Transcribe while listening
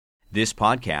This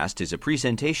podcast is a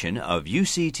presentation of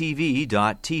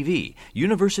UCTV.tv,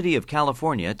 University of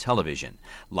California Television.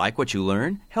 Like what you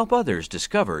learn? Help others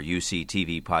discover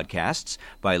UCTV podcasts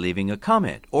by leaving a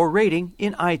comment or rating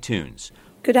in iTunes.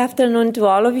 Good afternoon to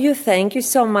all of you. Thank you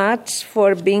so much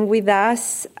for being with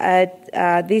us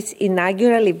at this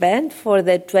inaugural event for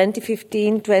the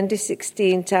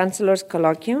 2015-2016 Chancellor's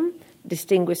Colloquium,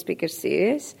 Distinguished Speaker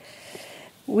Series.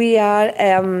 We are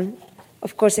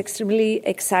of course, extremely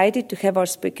excited to have our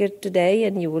speaker today,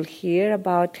 and you will hear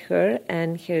about her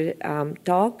and her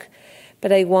talk.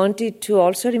 But I wanted to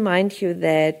also remind you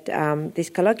that this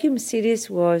colloquium series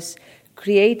was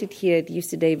created here at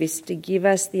UC Davis to give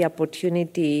us the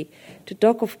opportunity to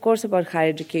talk, of course, about higher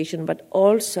education, but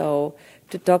also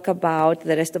to talk about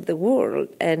the rest of the world.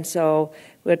 And so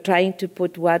we're trying to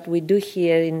put what we do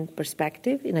here in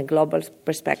perspective, in a global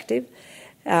perspective,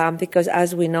 because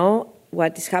as we know,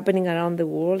 what is happening around the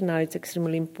world now is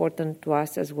extremely important to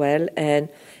us as well, and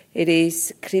it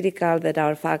is critical that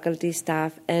our faculty,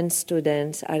 staff, and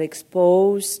students are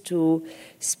exposed to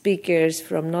speakers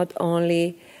from not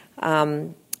only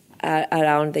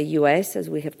around the U.S., as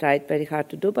we have tried very hard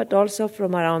to do, but also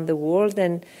from around the world.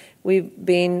 And we've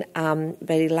been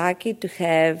very lucky to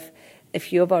have a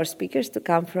few of our speakers to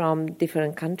come from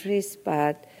different countries,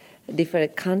 but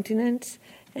different continents.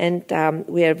 And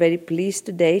we are very pleased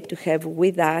today to have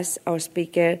with us our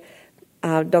speaker,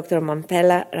 Dr.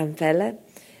 Mampela Ramphele.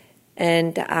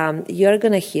 And you're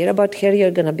going to hear about her. You're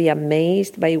going to be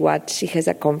amazed by what she has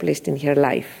accomplished in her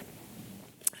life.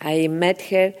 I met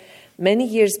her many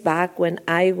years back when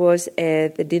I was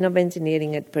the Dean of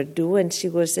Engineering at Purdue, and she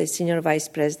was a Senior Vice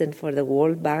President for the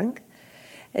World Bank.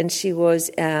 And she was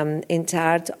in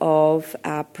charge of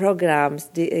programs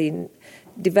in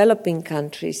developing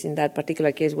countries. In that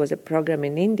particular case was a program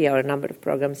in India, or a number of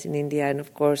programs in India, and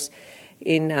of course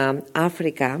in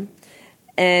Africa.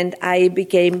 And I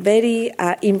became very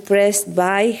impressed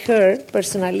by her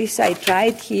personally, so I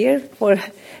tried here for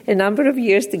a number of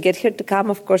years to get her to come.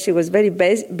 Of course, she was very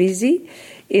busy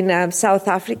in South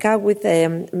Africa with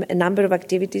a number of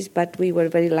activities, but we were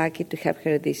very lucky to have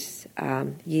her this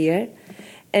year.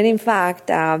 And in fact,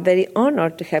 very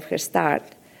honored to have her start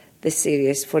the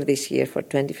series for this year, for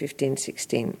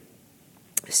 2015-16.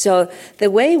 So the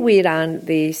way we run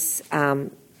these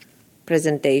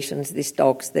presentations, these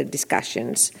talks, the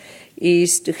discussions,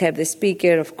 is to have the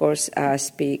speaker, of course,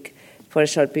 speak for a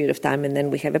short period of time, and then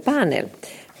we have a panel.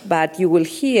 But you will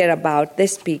hear about the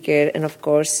speaker and, of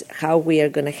course, how we are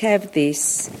going to have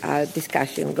this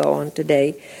discussion go on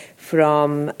today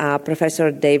from Professor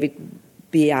David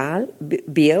Beal,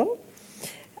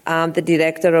 the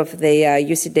director of the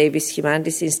UC Davis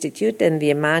Humanities Institute, and the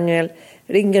Emanuel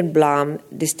Ringenblum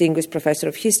Distinguished Professor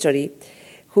of History,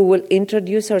 who will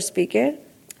introduce our speaker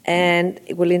and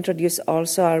will introduce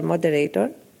also our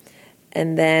moderator,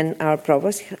 and then our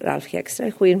provost, Ralph Hexter,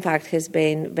 who in fact has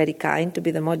been very kind to be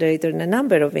the moderator in a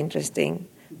number of interesting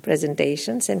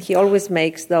presentations, and he always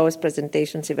makes those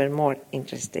presentations even more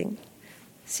interesting.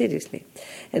 Seriously.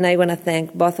 And I want to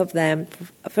thank both of them.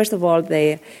 First of all,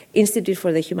 the Institute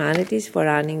for the Humanities for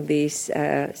running this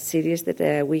series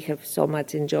that we have so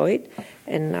much enjoyed,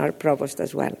 and our provost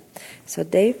as well. So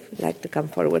Dave, would like to come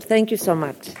forward. Thank you so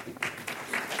much.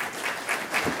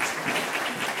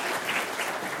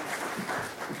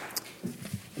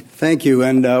 Thank you,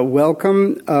 and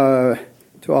welcome to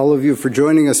all of you for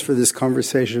joining us for this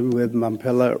conversation with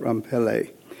Mampela Ramphele.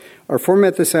 Our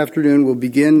format this afternoon will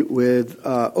begin with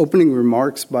opening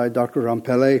remarks by Dr.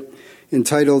 Ramphele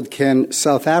entitled, "Can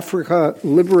South Africa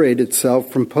Liberate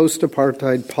Itself from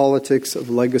Post-Apartheid Politics of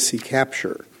Legacy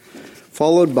Capture?"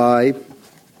 followed by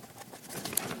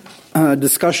a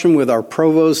discussion with our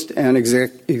Provost and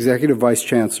Executive Vice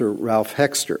Chancellor, Ralph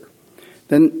Hexter.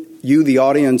 Then you, the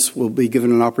audience, will be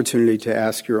given an opportunity to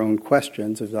ask your own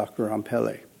questions of Dr.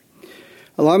 Ramphele.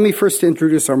 Allow me first to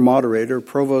introduce our moderator,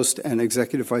 Provost and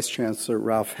Executive Vice Chancellor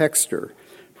Ralph Hexter.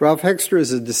 Ralph Hexter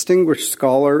is a distinguished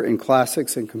scholar in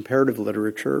classics and comparative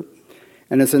literature,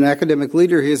 and as an academic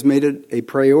leader, he has made it a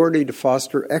priority to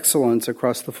foster excellence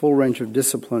across the full range of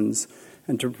disciplines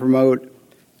and to promote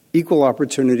equal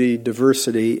opportunity,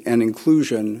 diversity, and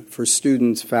inclusion for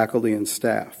students, faculty, and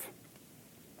staff.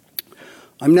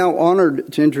 I'm now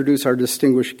honored to introduce our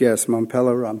distinguished guest,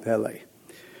 Mampela Ramphele,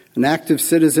 an active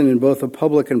citizen in both the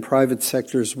public and private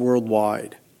sectors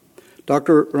worldwide.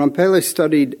 Dr. Ramphele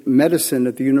studied medicine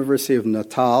at the University of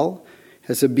Natal,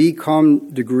 has a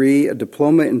BCom degree, a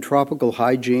diploma in tropical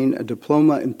hygiene, a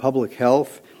diploma in public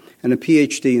health, and a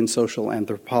PhD in social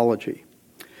anthropology.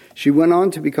 She went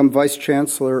on to become Vice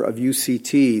Chancellor of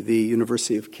UCT, the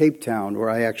University of Cape Town, where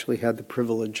I actually had the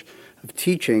privilege of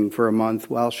teaching for a month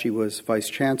while she was Vice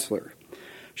Chancellor.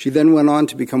 She then went on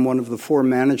to become one of the 4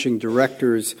 managing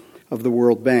directors of the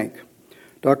World Bank.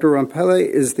 Dr. Ramphele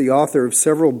is the author of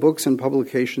several books and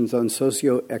publications on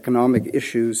socioeconomic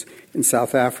issues in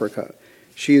South Africa.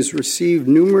 She has received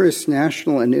numerous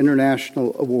national and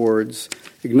international awards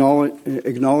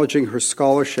acknowledging her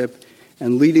scholarship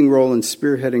and leading role in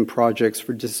spearheading projects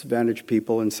for disadvantaged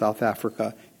people in South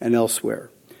Africa and elsewhere.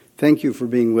 Thank you for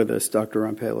being with us, Dr.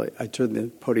 Ramphele. I turn the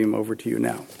podium over to you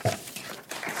now.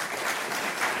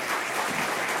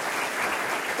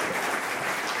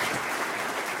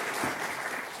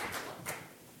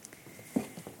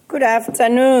 Good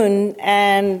afternoon,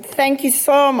 and thank you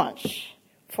so much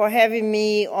for having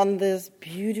me on this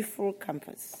beautiful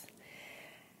campus.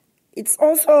 It's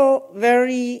also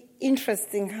very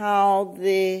interesting how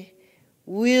the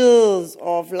wheels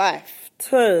of life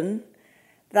turn,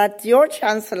 that your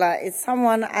chancellor is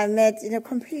someone I met in a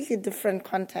completely different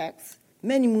context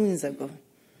many moons ago.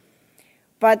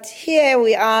 But here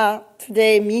we are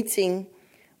today meeting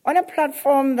on a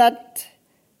platform that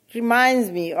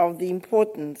reminds me of the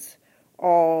importance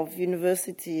of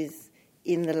universities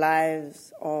in the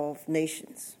lives of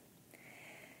nations.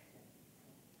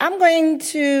 I'm going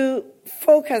to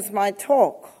focus my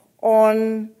talk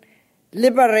on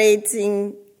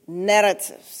liberating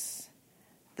narratives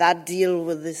that deal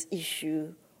with this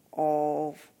issue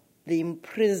of the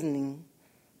imprisoning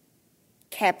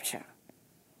capture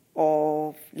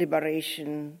of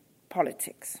liberation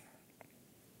politics.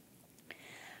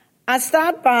 I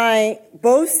start by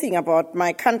boasting about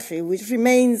my country, which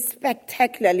remains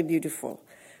spectacularly beautiful,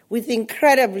 with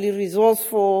incredibly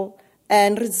resourceful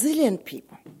and resilient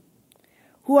people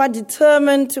who are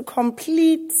determined to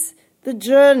complete the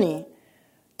journey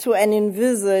to an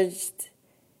envisaged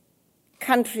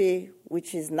country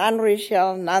which is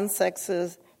non-racial,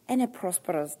 non-sexist, and a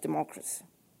prosperous democracy.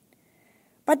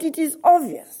 But it is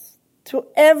obvious to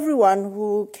everyone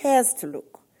who cares to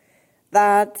look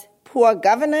that poor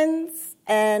governance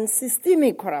and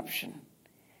systemic corruption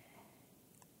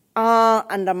are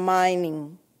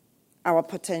undermining our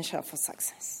potential for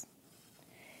success.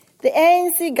 The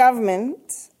ANC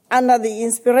government, under the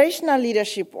inspirational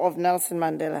leadership of Nelson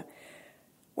Mandela,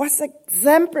 was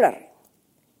exemplary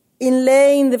in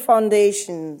laying the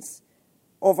foundations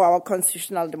of our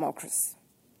constitutional democracy.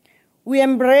 We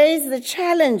embrace the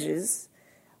challenges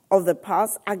of the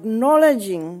past,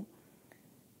 acknowledging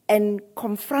and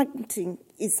confronting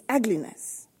its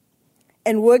ugliness,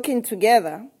 and working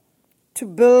together to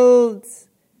build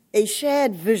a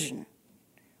shared vision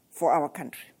for our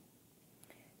country.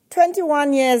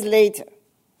 21 years later,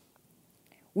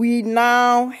 we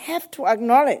now have to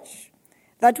acknowledge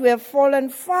that we have fallen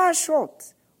far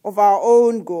short of our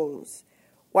own goals.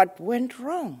 What went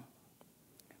wrong?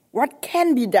 What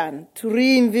can be done to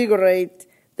reinvigorate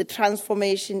the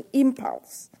transformation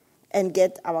impulse and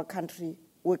get our country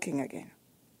working again?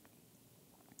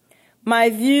 My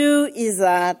view is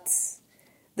that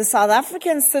the South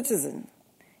African citizen,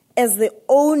 as the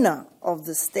owner of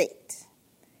the state,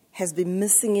 has been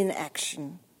missing in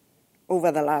action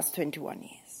over the last 21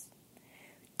 years.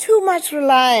 Too much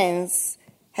reliance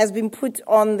has been put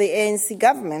on the ANC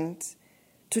government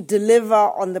to deliver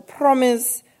on the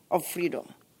promise of freedom.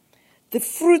 The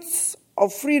fruits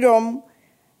of freedom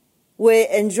were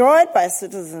enjoyed by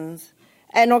citizens,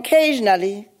 and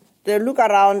occasionally they look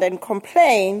around and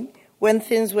complain when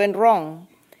things went wrong.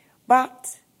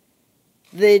 But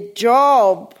the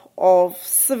job of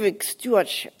civic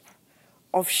stewardship,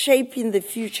 of shaping the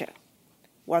future,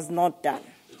 was not done.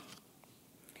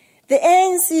 The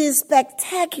ANC's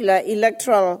spectacular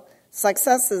electoral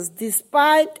successes,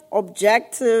 despite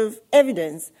objective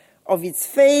evidence of its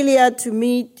failure to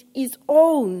meet its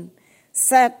own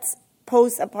set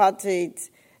post-apartheid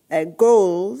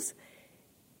goals,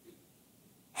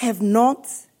 have not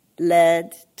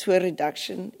led to a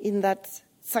reduction in that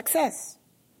success.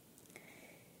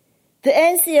 The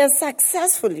ANC has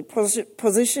successfully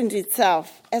positioned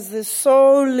itself as the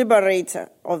sole liberator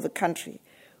of the country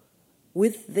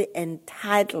with the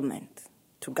entitlement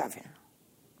to govern.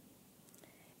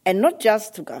 And not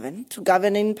just to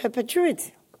govern in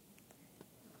perpetuity.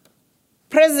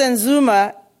 President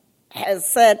Zuma has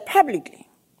said publicly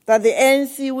that the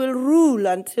ANC will rule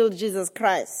until Jesus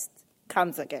Christ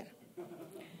comes again.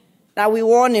 Now we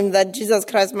warn him that Jesus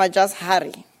Christ might just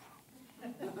hurry.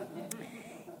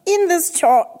 In this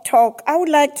talk, I would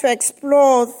like to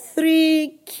explore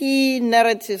 3 key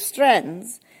narrative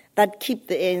strands that keep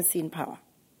the ANC in power.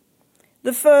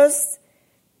 The first,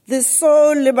 the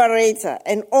sole liberator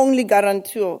and only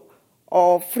guarantor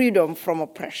of freedom from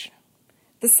oppression.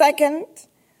 The second,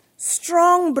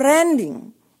 strong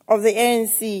branding of the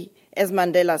ANC as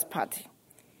Mandela's party.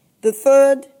 The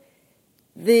third,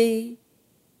 the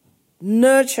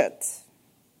nurtured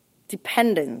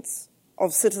dependence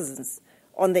of citizens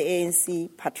on the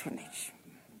ANC patronage.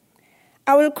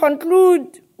 I will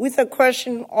conclude with a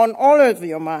question on all of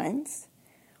your minds.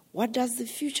 What does the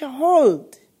future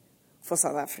hold for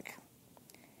South Africa?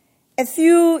 A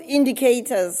few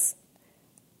indicators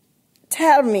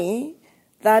tell me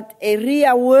that a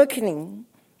reawakening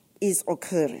is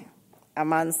occurring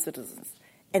among citizens,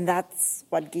 and that's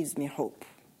what gives me hope.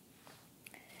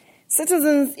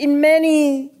 Citizens in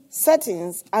many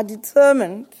settings are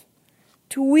determined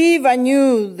to weave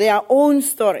anew their own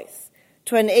stories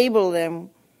to enable them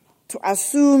to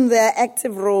assume their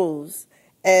active roles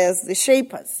as the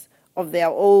shapers of their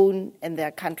own and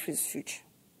their country's future.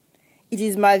 It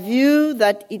is my view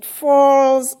that it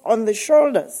falls on the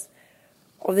shoulders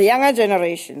of the younger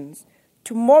generations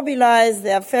to mobilize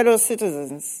their fellow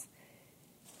citizens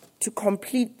to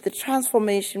complete the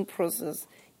transformation process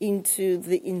into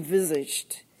the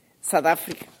envisaged South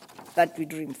Africa that we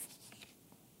dream for.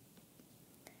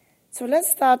 So let's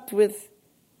start with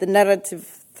the narrative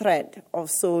thread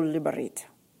of Soul Liberator.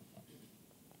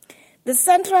 The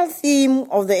central theme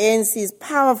of the ANC's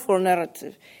powerful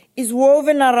narrative is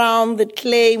woven around the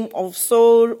claim of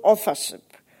sole authorship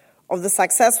of the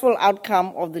successful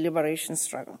outcome of the liberation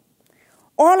struggle.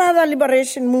 All other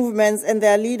liberation movements and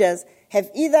their leaders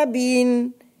have either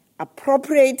been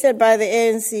appropriated by the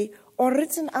ANC or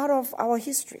written out of our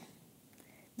history.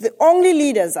 The only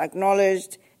leaders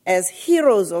acknowledged as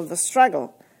heroes of the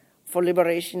struggle for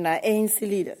liberation are ANC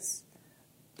leaders.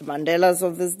 The Mandelas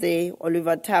of this day,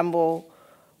 Oliver Tambo,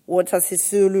 Walter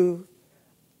Sisulu,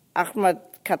 Ahmed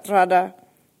Kathrada,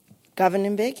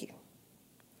 Govan Mbeki.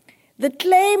 The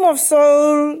claim of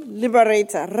Soul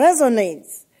Liberator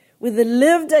resonates with the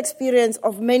lived experience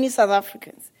of many South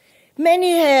Africans.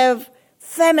 Many have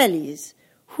families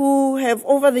who have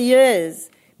over the years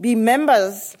been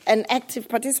members and active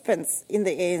participants in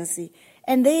the ANC,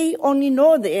 and they only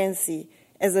know the ANC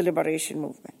as a liberation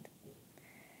movement.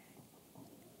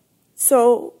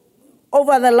 So,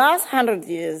 over the last 100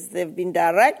 years, there have been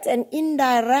direct and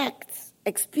indirect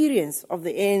experience of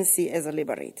the ANC as a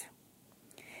liberator.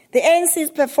 The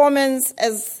ANC's performance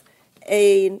as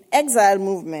an exile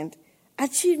movement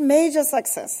achieved major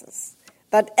successes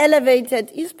that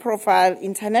elevated its profile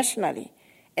internationally.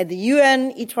 At the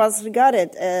UN, it was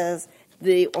regarded as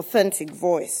the authentic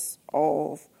voice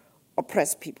of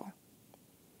oppressed people.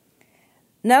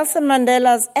 Nelson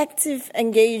Mandela's active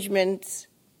engagement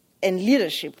and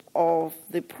leadership of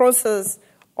the process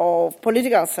of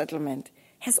political settlement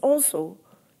has also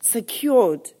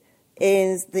secured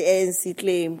the ANC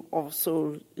claim of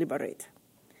Soul Liberator.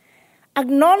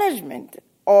 Acknowledgement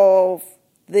of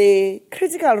the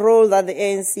critical role that the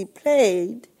ANC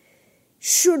played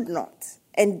should not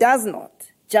and does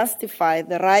not justify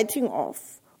the writing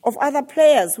off of other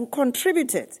players who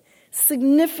contributed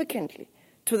significantly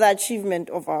to the achievement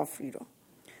of our freedom.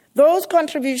 Those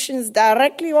contributions,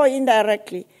 directly or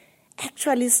indirectly,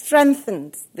 actually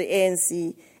strengthened the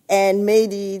ANC and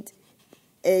made it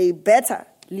a better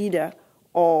leader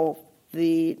of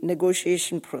the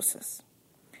negotiation process.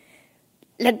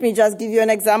 Let me just give you an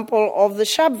example of the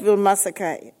Sharpeville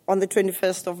massacre on the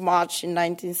 21st of March in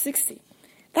 1960.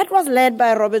 That was led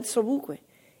by Robert Sobukwe.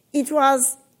 It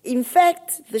was, in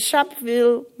fact, the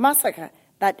Sharpeville massacre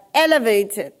that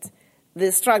elevated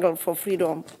the struggle for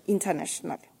freedom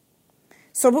internationally.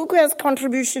 Sobukwe's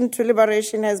contribution to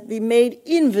liberation has been made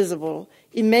invisible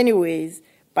in many ways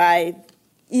by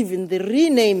even the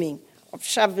renaming of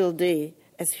Sharpeville Day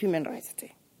as Human Rights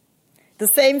Day. The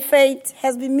same fate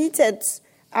has been meted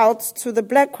out to the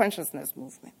Black consciousness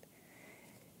movement.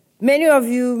 Many of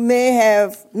you may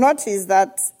have noticed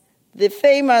that the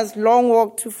famous Long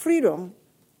Walk to Freedom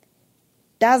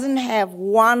doesn't have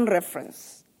one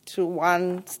reference to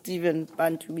one Stephen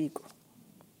Bantu Biko.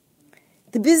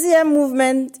 The BZM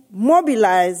movement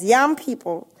mobilized young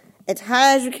people at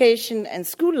higher education and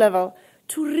school level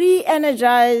to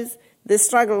re-energize the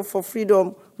struggle for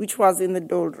freedom, which was in the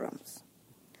doldrums.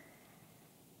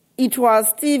 It was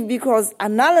Steve Biko's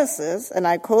analysis, and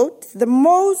I quote, "The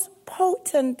most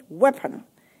potent weapon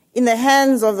in the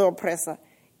hands of the oppressor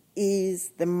is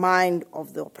the mind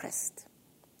of the oppressed.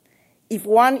 If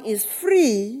one is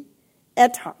free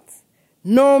at heart,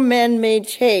 no man-made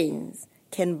chains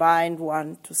can bind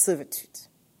one to servitude."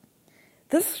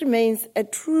 This remains a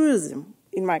truism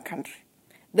in my country.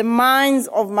 The minds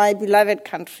of my beloved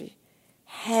country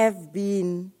have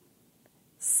been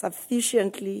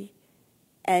sufficiently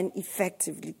and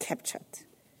effectively captured.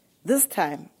 This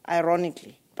time,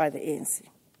 ironically, by the ANC.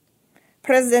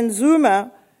 President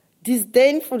Zuma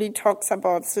disdainfully talks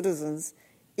about citizens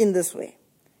in this way.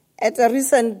 At a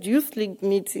recent Youth League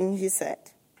meeting, he said,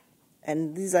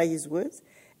 and these are his words,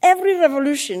 "Every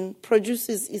revolution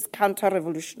produces its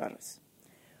counter-revolutionaries.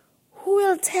 Who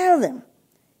will tell them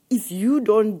if you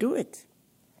don't do it?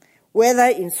 Whether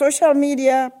in social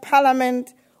media,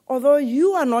 parliament, although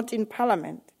you are not in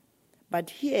parliament, but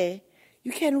here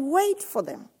you can wait for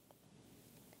them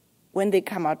when they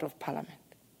come out of parliament."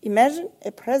 Imagine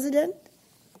a president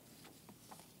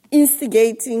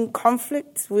instigating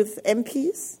conflict with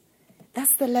MPs.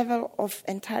 That's the level of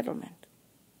entitlement.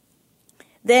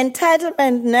 The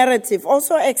entitlement narrative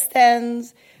also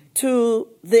extends to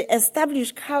the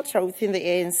established culture within the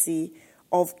ANC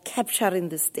of capturing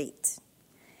the state.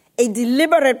 A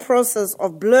deliberate process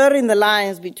of blurring the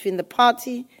lines between the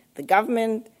party, the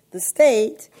government, the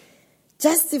state,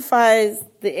 justifies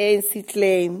the ANC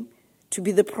claim to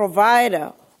be the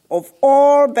provider of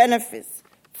all benefits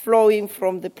flowing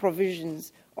from the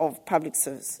provisions of public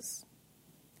services.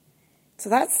 So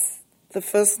that's the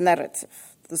first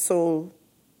narrative, the sole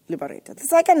liberator. The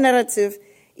second narrative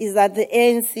is that the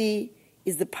ANC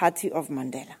is the party of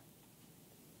Mandela.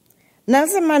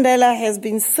 Nelson Mandela has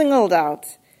been singled out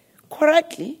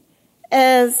correctly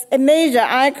as a major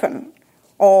icon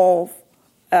of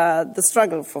the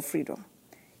struggle for freedom.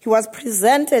 He was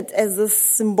presented as a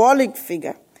symbolic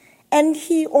figure, and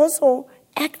he also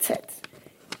acted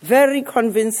very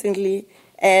convincingly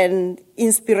and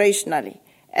inspirationally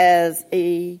as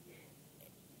a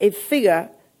figure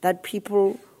that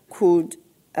people could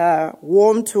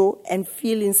warm to and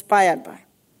feel inspired by.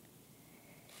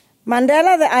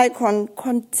 Mandela, the icon,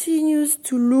 continues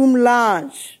to loom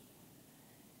large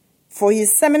for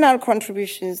his seminal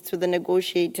contributions to the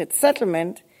negotiated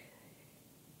settlement.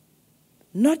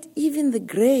 Not even the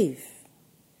grave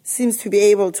seems to be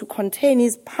able to contain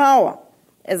his power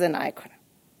as an icon.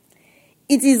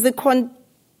 It is the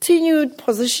continued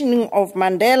positioning of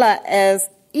Mandela as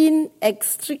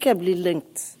inextricably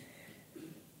linked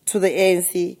to the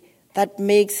ANC that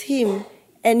makes him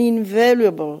an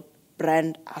invaluable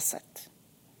brand asset.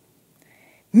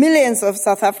 Millions of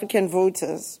South African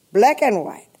voters, black and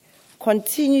white,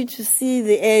 continue to see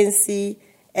the ANC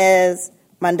as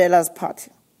Mandela's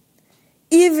party.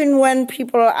 Even when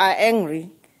people are angry,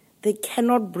 they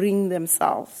cannot bring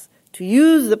themselves to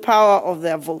use the power of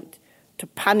their vote to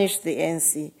punish the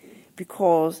ANC,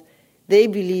 because they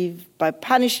believe by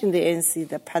punishing the ANC,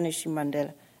 they're punishing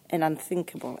Mandela, an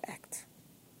unthinkable act.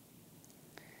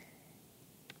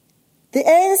 The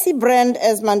ANC brand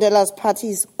as Mandela's party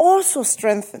is also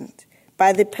strengthened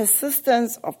by the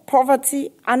persistence of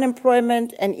poverty,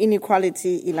 unemployment, and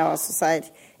inequality in our society,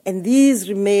 and these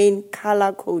remain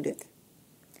color-coded.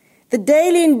 The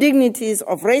daily indignities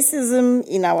of racism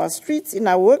in our streets, in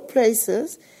our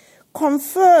workplaces,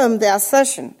 confirm the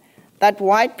assertion that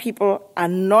white people are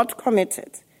not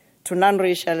committed to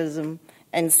non-racialism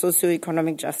and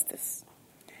socioeconomic justice.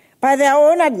 By their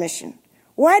own admission,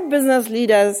 white business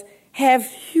leaders have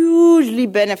hugely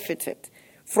benefited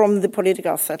from the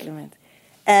political settlement,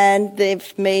 and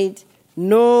they've made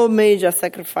no major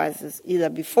sacrifices either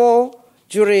before,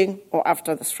 during, or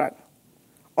after the struggle.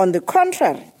 On the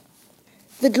contrary,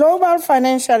 the Global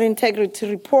Financial Integrity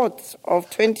Report of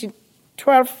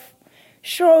 2012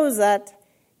 shows that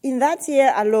in that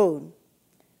year alone,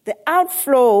 the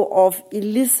outflow of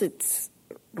illicit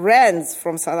rands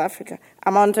from South Africa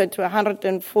amounted to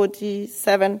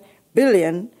 $147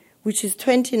 billion, which is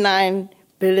 $29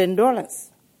 billion.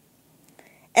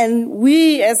 And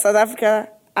we as South Africa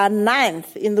are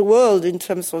ninth in the world in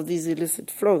terms of these illicit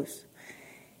flows.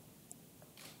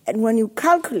 And when you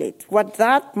calculate what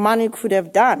that money could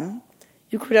have done,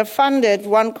 you could have funded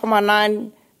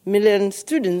 1.9 million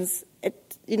students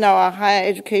in our higher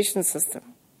education system.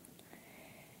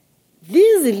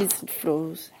 These illicit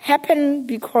flows happen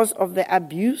because of the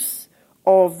abuse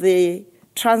of the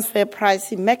transfer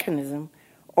pricing mechanism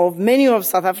of many of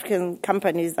South African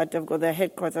companies that have got their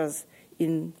headquarters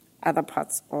in other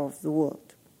parts of the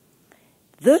world.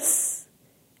 This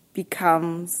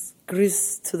becomes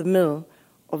grease to the mill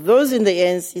of those in the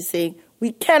ANC saying,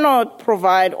 we cannot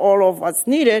provide all of what's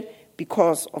needed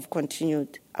because of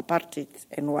continued apartheid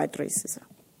and white racism.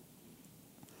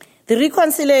 The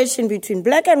reconciliation between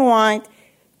black and white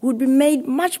would be made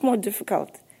much more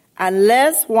difficult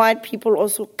unless white people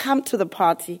also come to the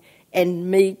party and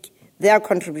make their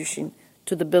contribution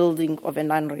to the building of a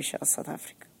non-racial South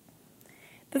Africa.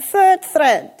 The third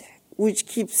thread, which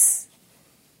keeps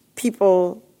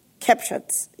people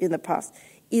captured in the past,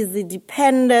 is the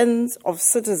dependence of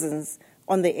citizens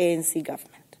on the ANC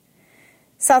government.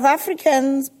 South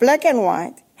Africans, black and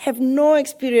white, have no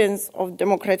experience of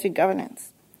democratic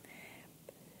governance.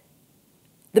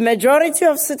 The majority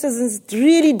of citizens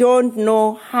really don't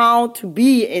know how to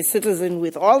be a citizen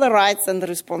with all the rights and the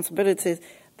responsibilities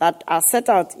that are set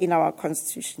out in our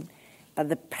Constitution. But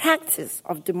the practice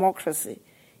of democracy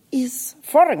is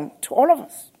foreign to all of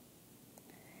us.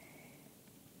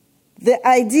 The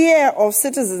idea of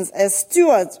citizens as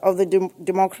stewards of the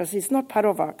democracy is not part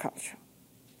of our culture.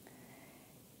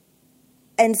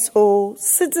 And so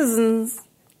citizens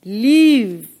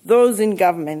leave those in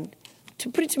government to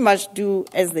pretty much do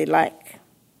as they like.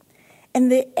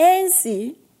 And the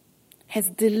ANC has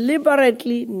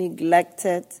deliberately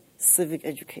neglected civic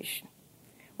education.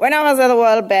 When I was at the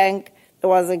World Bank, there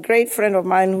was a great friend of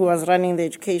mine who was running the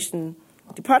education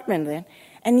department then,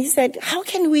 and he said, how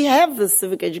can we have this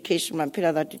civic education,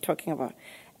 Mampila, that you're talking about?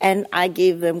 And I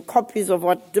gave them copies of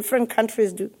what different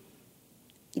countries do.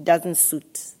 It doesn't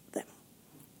suit them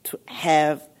to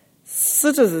have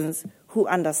citizens who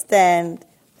understand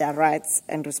their rights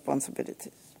and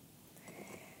responsibilities.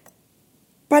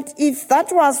 But if that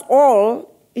was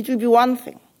all, it would be one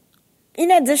thing.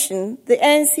 In addition, the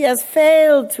ANC has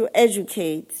failed to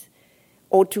educate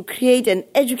or to create an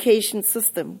education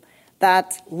system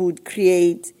that would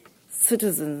create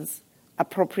citizens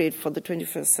appropriate for the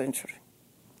 21st century.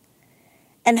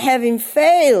 And having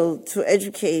failed to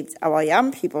educate our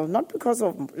young people, not because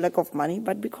of lack of money,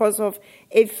 but because of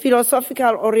a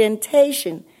philosophical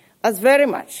orientation that's very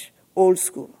much old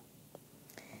school.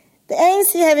 The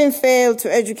ANC, having failed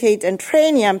to educate and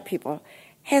train young people,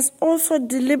 has also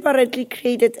deliberately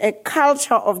created a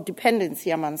culture of dependency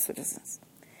among citizens.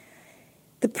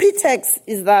 The pretext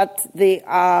is that they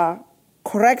are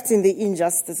correcting the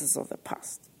injustices of the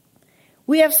past.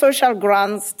 We have social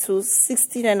grants to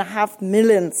 16.5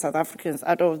 million South Africans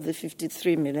out of the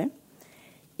 53 million.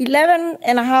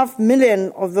 11.5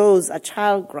 million of those are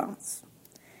child grants.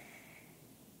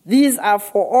 These are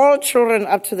for all children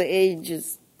up to the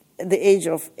age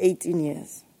of 18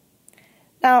 years.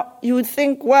 Now, you would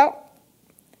think, well,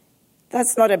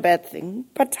 that's not a bad thing,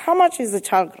 but how much is a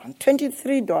child grant?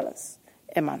 $23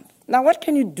 a month. Now, what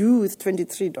can you do with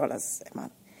 $23 a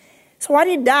month? So what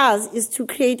it does is to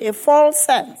create a false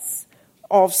sense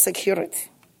of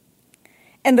security.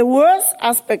 And the worst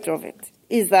aspect of it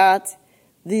is that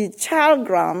the child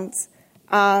grants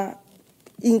are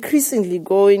increasingly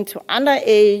going to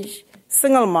underage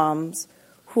single moms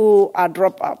who are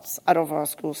dropouts out of our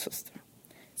school system.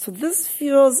 So this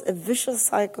fuels a vicious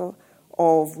cycle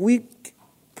of weak,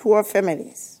 poor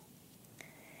families.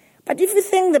 But if you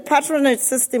think the patronage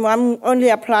system only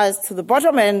applies to the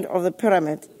bottom end of the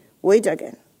pyramid, wait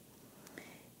again.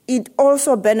 It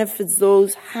also benefits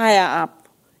those higher up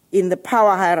in the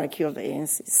power hierarchy of the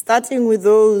ANC, starting with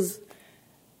those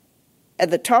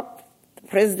at the top. The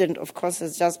president, of course,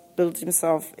 has just built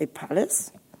himself a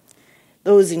palace.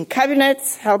 Those in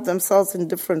cabinets help themselves in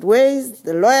different ways.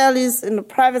 The loyalists in the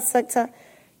private sector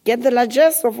get the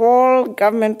largesse of all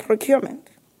government procurement.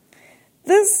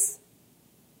 This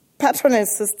patronage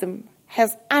system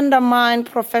has undermined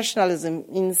professionalism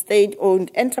in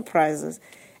state-owned enterprises,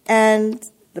 and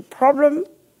the problem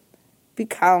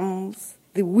becomes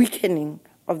the weakening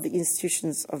of the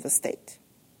institutions of the state.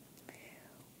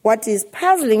 What is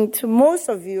puzzling to most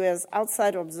of you as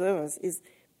outside observers is,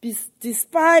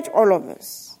 despite all of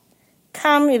this,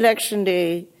 come election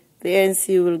day, the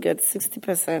ANC will get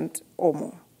 60% or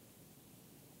more.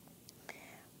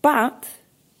 But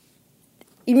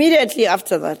immediately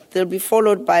after that, they'll be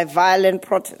followed by violent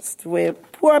protests where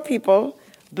poor people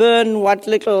burn what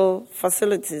little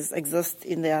facilities exist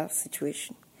in their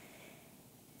situation.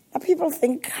 Now people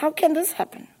think, how can this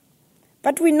happen?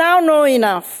 But we now know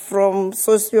enough from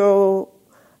social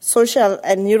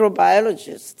and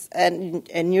neurobiologists and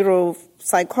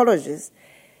neuropsychologists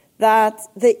that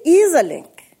there is a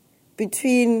link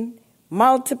between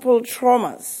multiple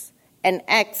traumas and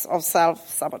acts of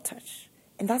self-sabotage.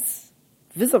 And that's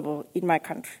visible in my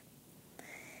country.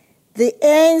 The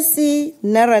ANC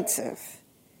narrative,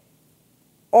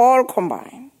 all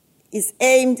combined, is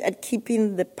aimed at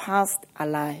keeping the past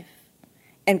alive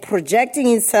and projecting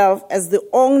itself as the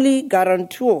only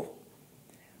guarantor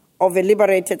of a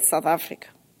liberated South Africa.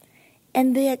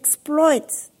 And they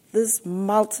exploit this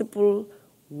multiple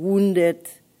wounded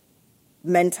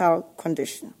mental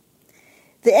condition.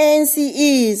 The ANC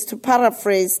is, to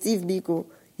paraphrase Steve Biko,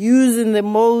 using the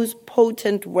most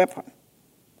potent weapon,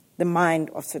 the mind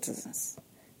of citizens,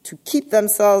 to keep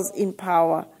themselves in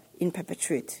power in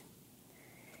perpetuity.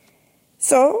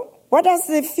 So, what does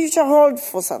the future hold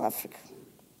for South Africa?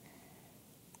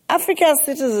 Africa's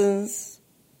citizens,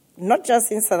 not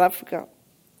just in South Africa,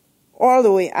 all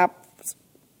the way up,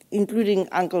 including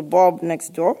Uncle Bob next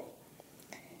door.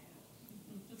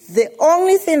 The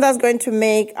only thing that's going to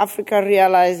make Africa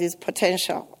realize its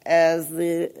potential as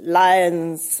the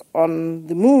lions on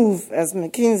the move, as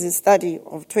McKinsey's study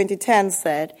of 2010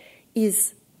 said,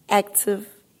 is active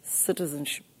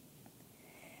citizenship.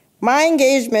 My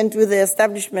engagement with the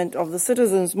establishment of the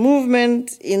citizens'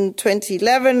 movement in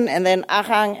 2011 and then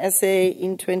Ahang SA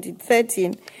in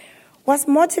 2013 was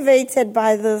motivated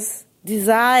by this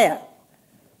desire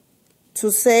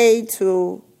to say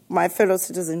to my fellow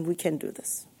citizens, we can do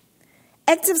this.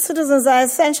 Active citizens are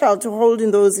essential to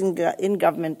holding those in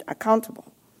government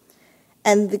accountable.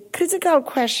 And the critical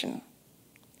question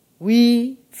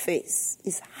we face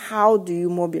is, how do you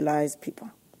mobilize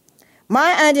people?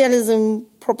 My idealism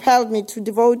propelled me to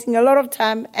devoting a lot of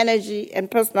time, energy, and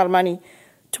personal money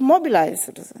to mobilize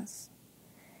citizens.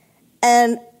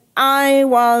 And I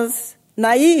was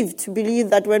naive to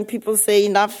believe that when people say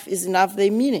enough is enough, they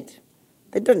mean it.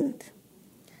 They didn't.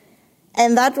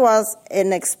 And that was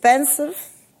an expensive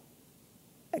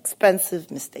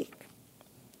mistake.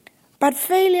 But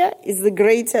failure is the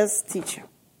greatest teacher.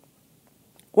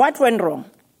 What went wrong?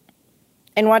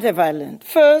 And what have I learned?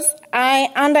 First, I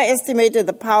underestimated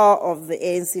the power of the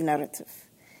ANC narrative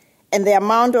and the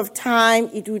amount of time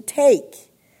it would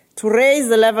take to raise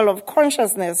the level of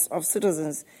consciousness of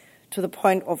citizens to the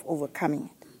point of overcoming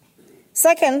it.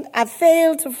 Second, I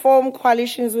failed to form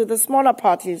coalitions with the smaller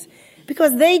parties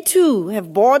because they too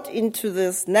have bought into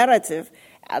this narrative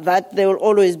that there will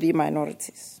always be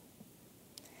minorities.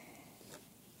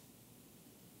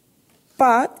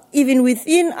 But even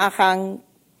within Ahang,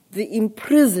 the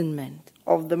imprisonment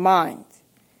of the mind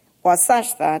was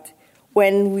such that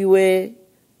when we were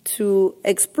to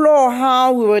explore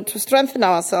how we were to strengthen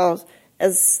ourselves,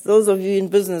 as those of you in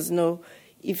business know,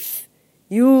 if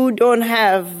you don't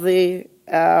have the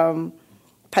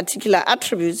particular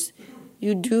attributes,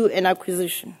 you do an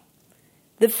acquisition.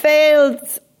 The failed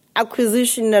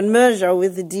acquisition and merger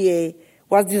with the DA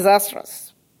was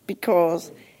disastrous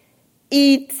because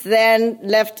it then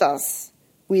left us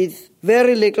with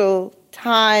very little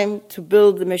time to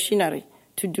build the machinery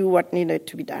to do what needed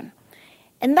to be done.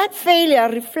 And that failure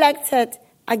reflected,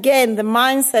 again, the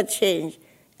mindset change.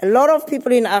 A lot of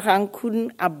people in Ahang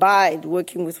couldn't abide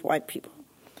working with white people.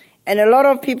 And a lot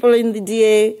of people in the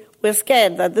DA were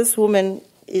scared that this woman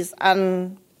is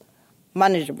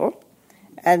unmanageable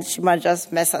and she might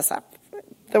just mess us up.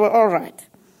 They were all right.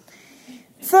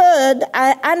 Third,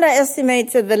 I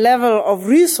underestimated the level of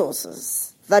resources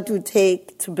that would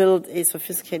take to build a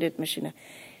sophisticated machinery.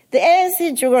 The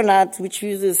ANC juggernaut, which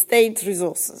uses state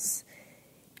resources,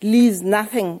 leaves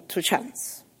nothing to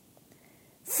chance.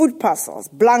 Food parcels,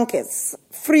 blankets,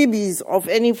 freebies of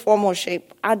any form or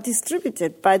shape are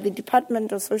distributed by the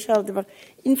Department of Social Development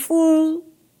in full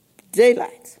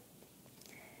daylight.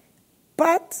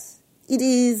 But it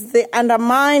is the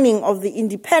undermining of the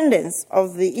independence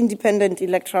of the Independent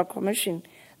Electoral Commission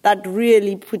that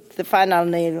really put the final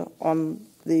nail on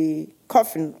the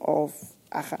coffin of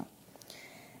Ahang.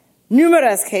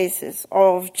 Numerous cases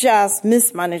of just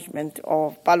mismanagement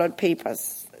of ballot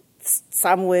papers,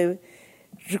 some were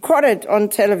recorded on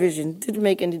television, didn't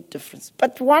make any difference.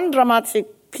 But one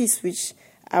dramatic piece which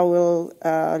I will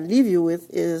leave you with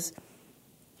is,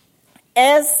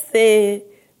 as the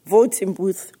voting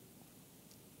booth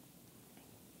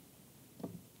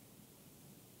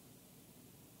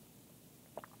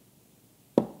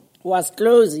was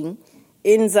closing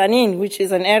in Zanin, which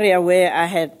is an area where I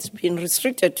had been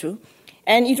restricted to,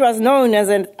 and it was known as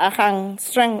an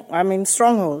Ahang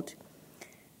stronghold.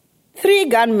 3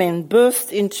 gunmen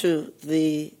burst into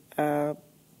the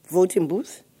voting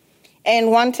booth and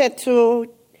wanted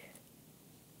to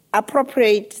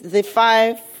appropriate the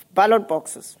 5 ballot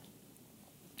boxes.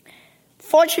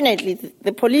 Fortunately,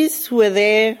 the police who were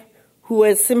there, who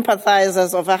were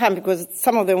sympathizers of Ahang, because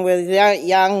some of them were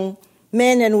young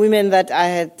men and women that I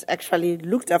had actually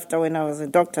looked after when I was a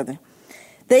doctor there,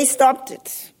 they stopped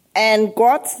it and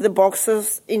got the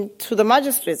boxes into the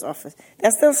magistrate's office.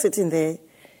 They're still sitting there.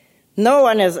 No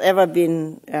one has ever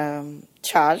been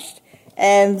charged,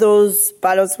 and those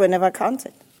ballots were never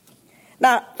counted.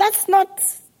 Now, that's not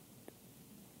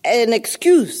an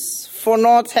excuse for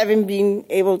not having been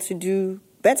able to do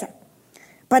better,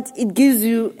 but it gives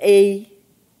you a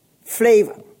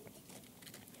flavor.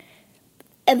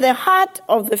 At the heart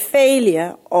of the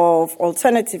failure of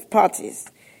alternative parties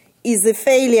is the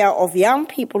failure of young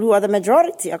people, who are the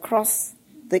majority across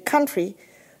the country,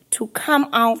 to come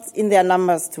out in their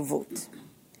numbers to vote.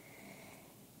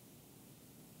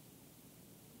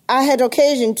 I had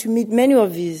occasion to meet many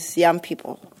of these young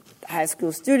people. high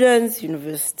school students,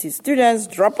 university students,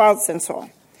 dropouts, and so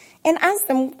on, and asked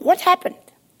them what happened.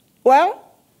 Well,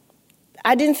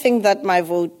 I didn't think that my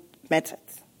vote mattered,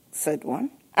 said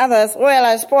one. Others, well,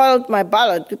 I spoiled my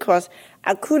ballot because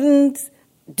I couldn't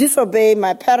disobey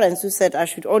my parents who said I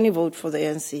should only vote for the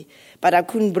ANC, but I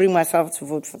couldn't bring myself to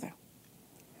vote for them.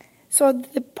 So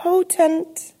the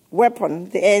potent weapon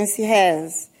the ANC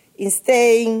has in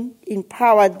staying in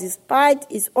power despite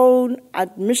its own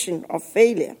admission of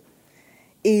failure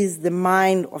is the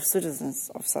mind of citizens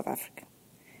of South Africa.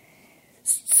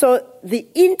 So the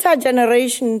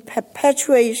intergeneration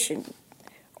perpetuation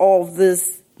of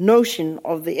this notion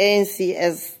of the ANC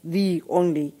as the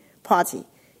only party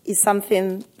is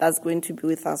something that's going to be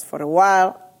with us for a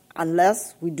while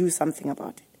unless we do something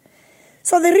about it.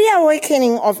 So the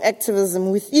reawakening of activism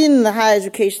within the higher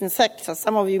education sector,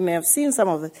 some of you may have seen some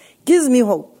of it, gives me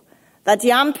hope that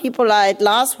young people are at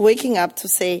last waking up to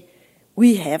say,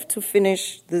 we have to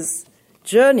finish this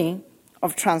journey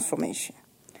of transformation.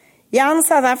 Young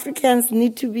South Africans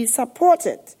need to be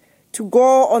supported to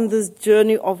go on this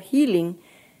journey of healing,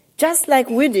 just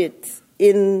like we did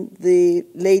in the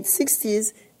late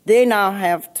 60s. They now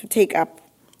have to take up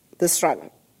the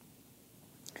struggle.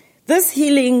 This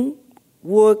healing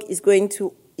work is going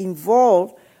to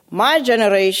involve my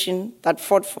generation that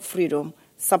fought for freedom,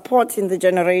 supporting the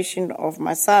generation of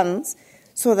my sons,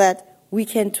 so that we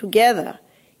can together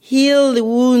heal the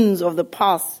wounds of the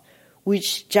past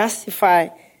which justify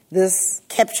this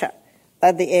capture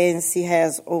that the ANC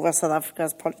has over South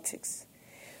Africa's politics.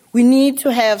 We need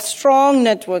to have strong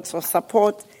networks of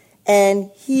support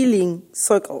and healing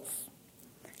circles.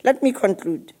 Let me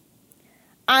conclude.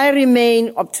 I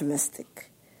remain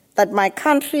optimistic that my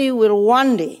country will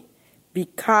one day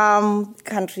become the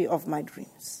country of my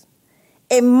dreams.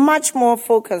 A much more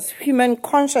focused human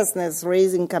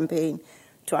consciousness-raising campaign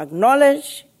to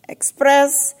acknowledge,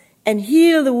 express, and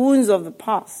heal the wounds of the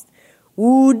past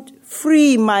would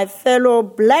free my fellow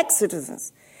black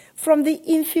citizens from the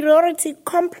inferiority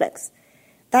complex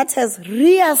that has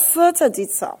reasserted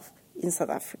itself in South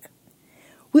Africa.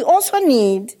 We also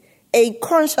need a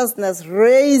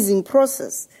consciousness-raising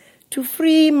process to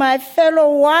free my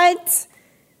fellow white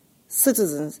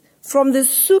citizens from the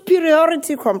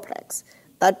superiority complex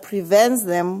that prevents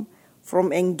them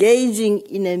from engaging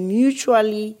in a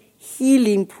mutually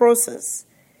healing process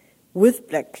with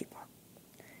black people.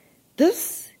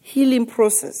 This healing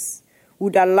process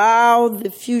would allow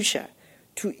the future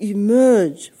to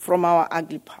emerge from our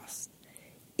ugly past.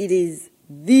 It is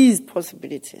these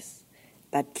possibilities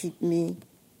that keep me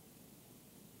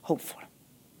hopeful.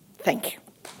 Thank you.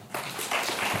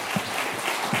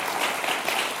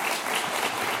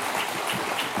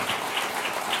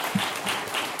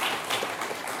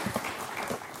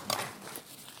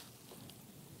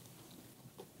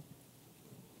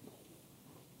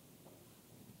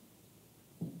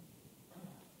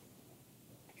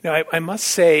 You know, I must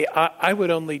say, I would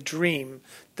only dream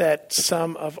that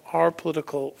some of our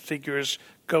political figures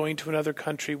going to another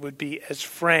country would be as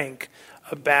frank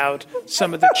about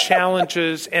some of the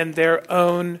challenges and their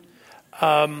own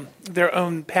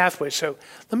pathways. So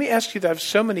let me ask you, I have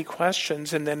so many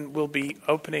questions, and then we'll be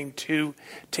opening to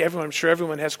everyone. I'm sure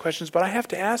everyone has questions, but I have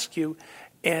to ask you,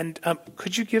 and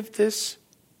could you give this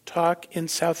talk in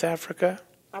South Africa?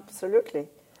 Absolutely.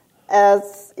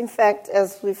 In fact,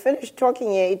 as we finish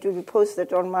talking here, it will be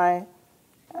posted on my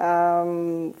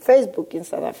Facebook in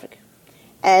South Africa.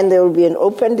 And there will be an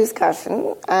open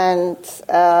discussion, and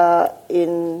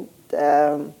in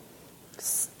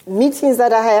meetings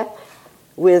that I have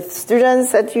with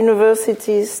students at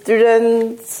universities,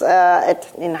 students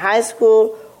in high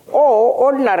school, or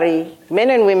ordinary men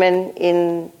and women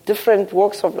in different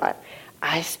walks of life,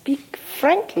 I speak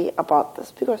frankly about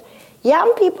this, because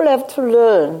young people have to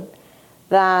learn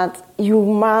that you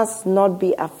must not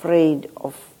be afraid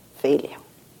of failure.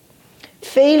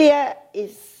 Failure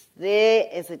is there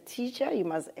as a teacher. You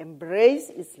must embrace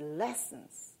its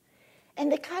lessons.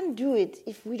 And they can't do it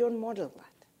if we don't model that.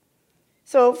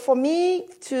 So for me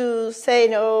to say,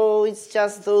 no, it's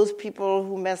just those people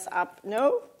who mess up.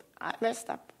 No, I messed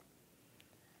up.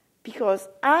 Because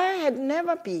I had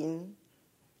never been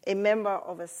a member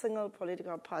of a single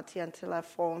political party until I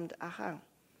formed AHA.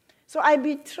 So I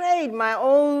betrayed my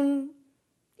own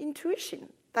intuition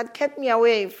that kept me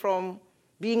away from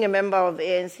being a member of the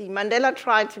ANC. Mandela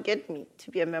tried to get me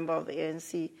to be a member of the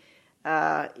ANC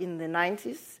in the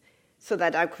 90s so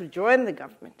that I could join the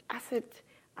government. I said,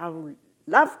 I would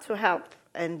love to help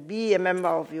and be a member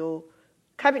of your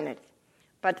cabinet,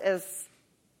 but as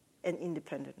an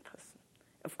independent person.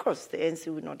 Of course, the ANC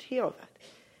would not hear of that.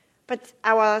 But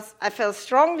I felt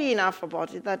strongly enough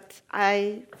about it that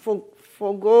I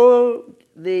forgo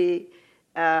the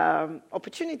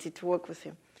opportunity to work with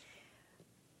him.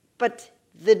 But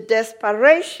the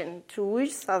desperation to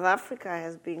which South Africa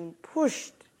has been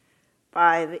pushed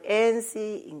by the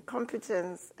ANC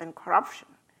incompetence and corruption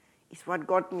is what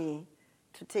got me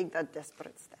to take that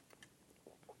desperate step.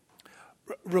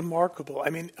 Remarkable. I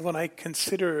mean, when I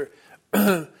consider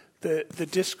the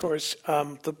discourse,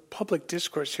 the public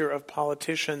discourse here of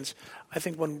politicians, I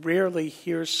think one rarely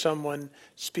hears someone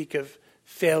speak of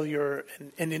failure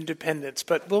and independence,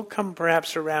 but we'll come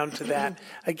perhaps around to that.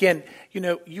 Again,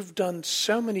 you've done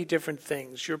so many different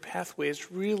things. Your pathway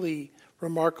is really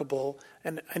remarkable,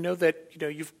 and I know that,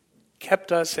 you've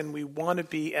kept us and we want to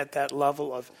be at that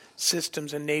level of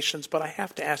systems and nations, but I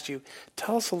have to ask you,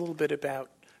 tell us a little bit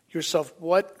about yourself.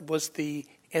 What was the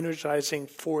energizing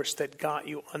force that got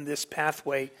you on this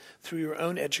pathway through your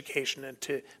own education and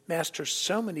to master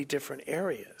so many different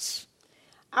areas?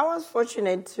 I was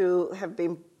fortunate to have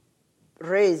been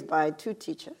raised by two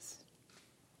teachers,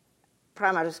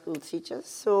 primary school teachers.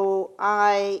 So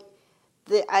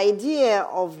the idea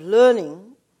of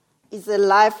learning is a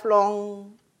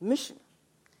lifelong mission.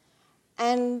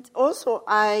 And also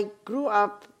I grew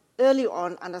up early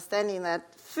on understanding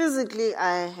that physically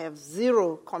I have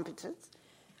zero competence,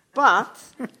 but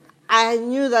I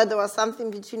knew that there was something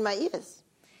between my ears.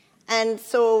 And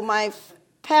so my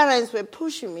parents were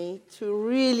pushing me to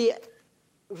really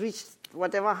reach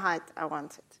whatever height I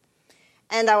wanted.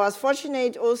 And I was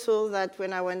fortunate also that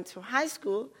when I went to high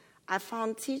school, I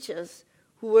found teachers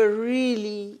who were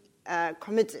really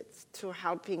committed to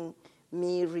helping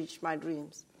me reach my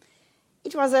dreams.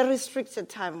 It was a restricted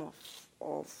time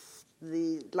of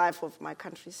the life of my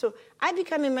country. So I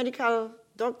became a medical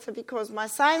doctor because my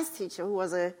science teacher, who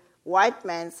was a white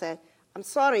man, said, "I'm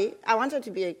sorry, I wanted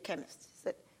to be a chemist." He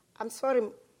said, "I'm sorry,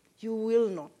 you will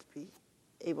not be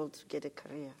able to get a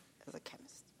career as a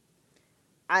chemist.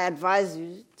 I advise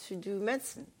you to do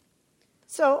medicine."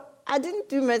 So I didn't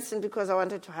do medicine because I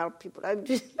wanted to help people. I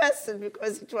did medicine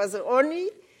because it was the only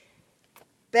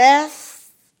best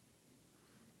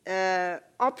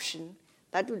option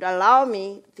that would allow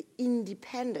me the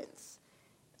independence,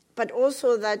 but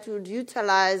also that would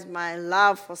utilize my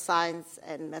love for science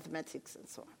and mathematics and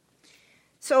so on.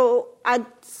 So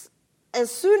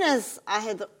as soon as I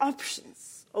had the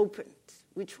options opened,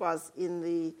 which was in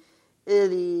the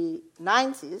early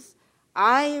 90s,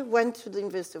 I went to the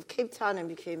University of Cape Town and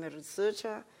became a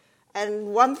researcher, and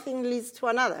one thing leads to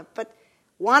another, but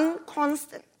one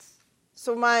constant.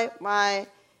 So my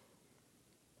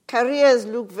careers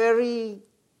look very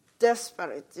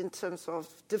desperate in terms of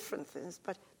different things,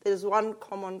 but there's one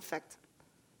common factor: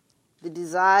 the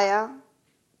desire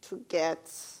to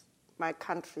get my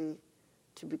country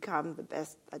to become the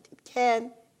best that it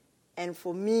can, and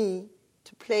for me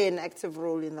to play an active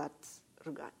role in that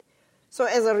regard. So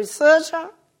as a researcher,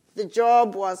 the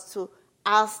job was to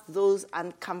ask those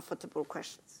uncomfortable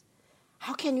questions.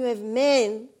 How can you have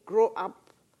men grow up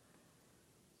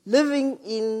living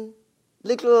in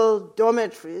little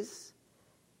dormitories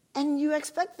and you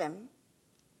expect them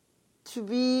to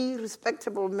be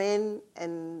respectable men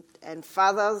and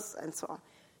fathers and so on?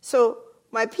 So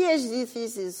my PhD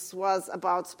thesis was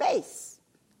about space.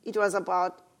 It was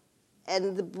about,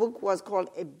 and the book was called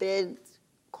A Bed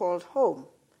Called Home.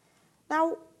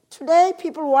 Now, today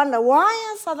people wonder,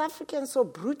 why are South Africans so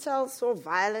brutal, so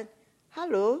violent?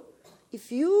 Hello,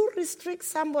 if you restrict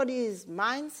somebody's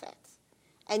mindset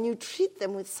and you treat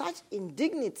them with such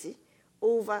indignity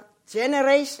over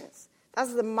generations,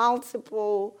 that's the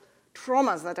multiple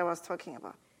traumas that I was talking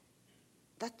about.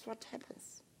 That's what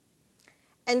happens.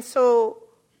 And so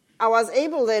I was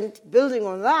able then, building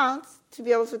on that, to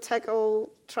be able to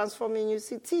tackle Transforming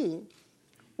UCT,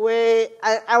 where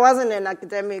I wasn't an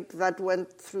academic that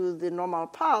went through the normal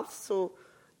path, so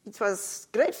it was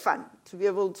great fun to be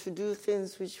able to do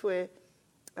things which were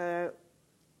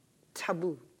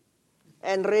taboo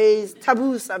and raise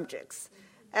taboo subjects.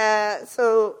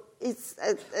 So it's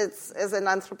as an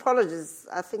anthropologist,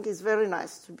 I think it's very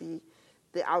nice to be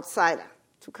the outsider,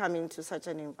 to come into such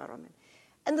an environment.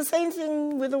 And the same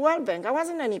thing with the World Bank. I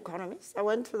wasn't an economist. I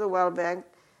went to the World Bank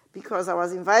because I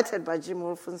was invited by Jim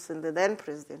Wolfensohn, the then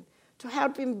president, to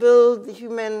help him build the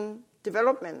human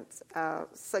development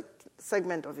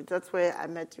segment of it. That's where I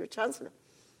met your chancellor.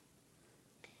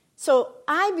 So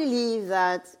I believe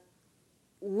that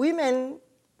women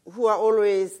who are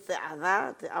always the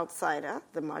other, the outsider,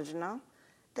 the marginal,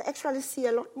 they actually see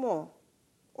a lot more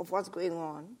of what's going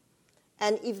on.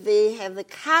 And if they have the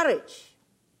courage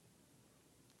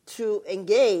to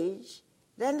engage,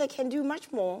 then they can do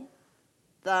much more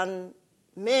than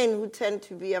men who tend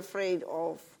to be afraid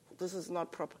of this is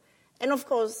not proper. And of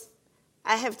course,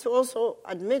 I have to also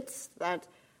admit that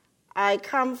I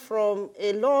come from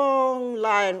a long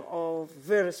line of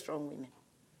very strong women.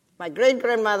 My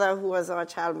great-grandmother, who was our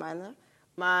childminder,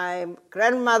 my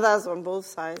grandmothers on both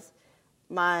sides,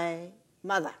 my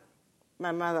mother.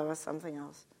 My mother was something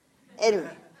else.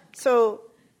 Anyway, so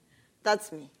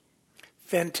that's me.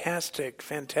 Fantastic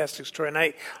story. And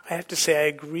I have to say I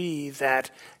agree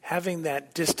that having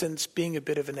that distance, being a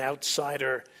bit of an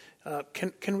outsider,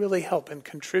 can really help and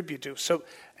contribute to. So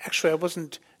actually, I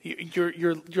wasn't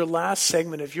your last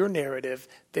segment of your narrative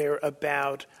there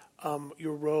about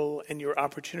your role and your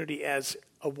opportunity as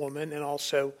a woman, and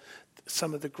also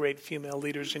some of the great female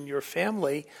leaders in your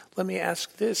family. Let me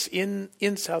ask this: in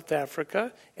South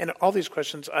Africa, and all these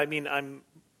questions, I mean, I'm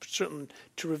certain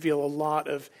to reveal a lot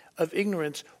of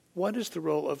ignorance. What is the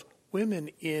role of women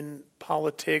in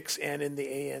politics and in the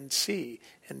ANC?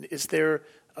 And is there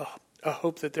a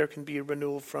hope that there can be a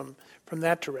renewal from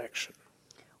that direction?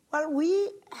 Well, we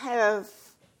have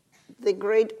the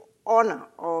great honor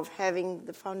of having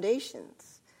the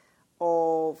foundations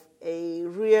of a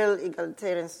real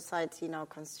egalitarian society in our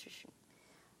constitution.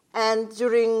 And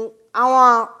during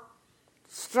our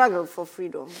struggle for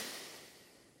freedom,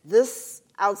 this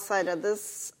outsider,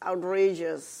 this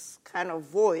outrageous kind of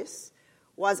voice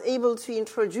was able to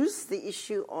introduce the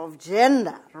issue of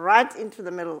gender right into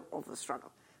the middle of the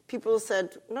struggle. People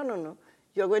said, no,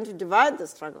 you're going to divide the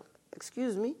struggle.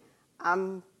 Excuse me,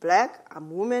 I'm black, I'm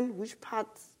woman, which part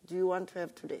do you want to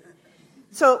have today?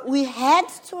 So we had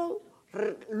to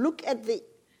look at the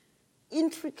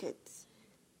intricate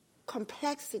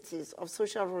complexities of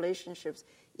social relationships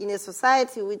in a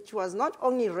society which was not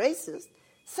only racist,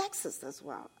 sexist as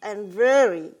well, and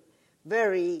very,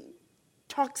 very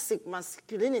toxic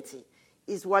masculinity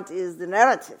is what is the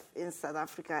narrative in South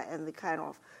Africa, and the kind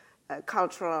of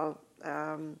cultural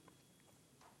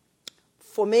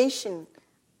formation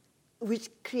which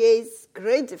creates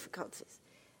great difficulties.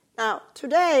 Now,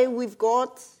 today we've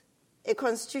got a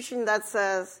constitution that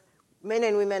says men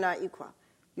and women are equal.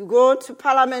 You go to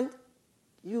parliament,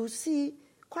 you see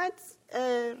quite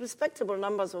respectable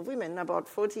numbers of women, about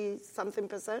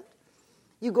 40-something%.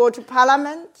 You go to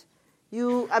parliament,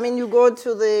 you go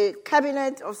to the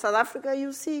cabinet of South Africa,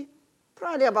 you see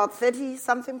probably about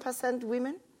 30-something%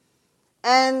 women.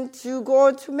 And you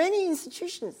go to many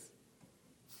institutions.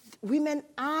 Women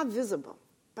are visible,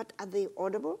 but are they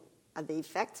audible? Are they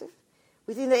effective?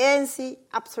 Within the ANC,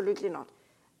 absolutely not.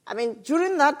 I mean,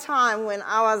 during that time when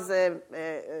I was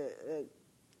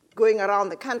going around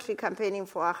the country campaigning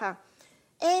for AHA,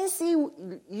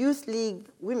 ANC Youth League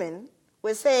women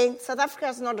were saying, South Africa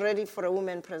is not ready for a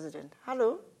woman president.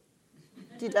 Hello?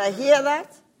 Did I hear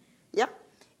that? Yeah.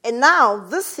 And now,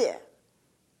 this year,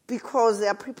 because they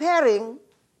are preparing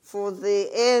for the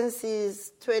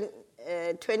ANC's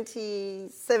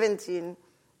 2017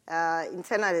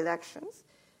 internal elections,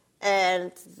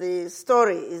 and the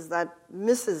story is that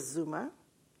Mrs. Zuma,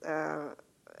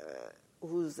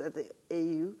 who's at the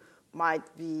AU,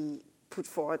 might be put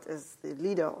forward as the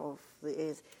leader of the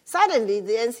ANC. Suddenly,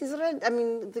 the ANC is ready. I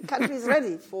mean, the country is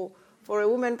ready for a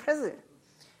woman president.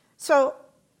 So,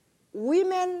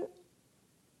 women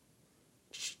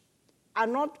are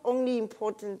not only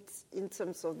important in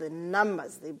terms of the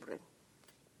numbers they bring.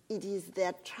 It is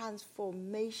their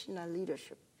transformational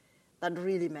leadership that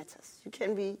really matters. You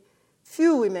can be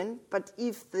few women, but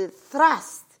if the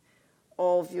thrust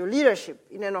of your leadership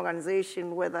in an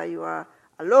organization, whether you are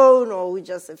alone or with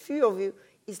just a few of you,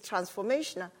 is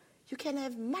transformational, you can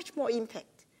have much more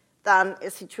impact than a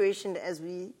situation as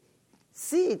we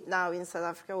see it now in South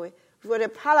Africa, where we've got a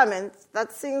parliament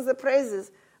that sings the praises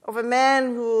of a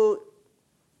man who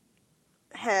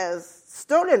has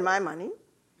stolen my money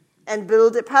and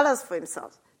built a palace for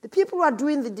himself. The people who are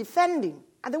doing the defending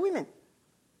are the women.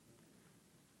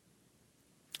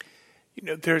 You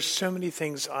know, there's so many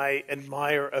things I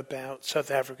admire about South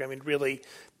Africa. I mean, really,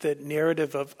 the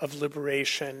narrative of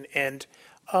liberation. And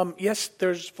yes,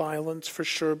 there's violence for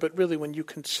sure, but really when you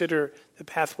consider the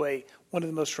pathway, one of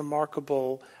the most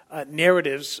remarkable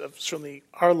narratives of certainly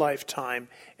our lifetime.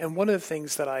 And one of the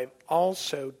things that I've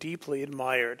also deeply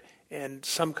admired, and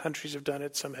some countries have done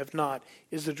it, some have not,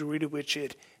 is the degree to which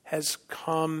it has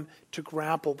come to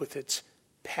grapple with its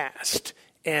past.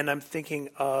 And I'm thinking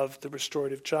of the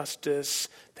restorative justice,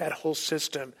 that whole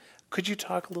system. Could you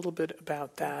talk a little bit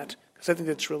about that? Because I think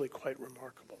that's really quite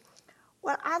remarkable.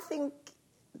 Well, I think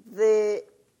the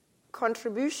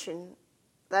contribution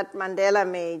that Mandela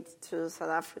made to South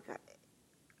Africa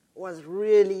was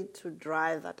really to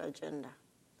drive that agenda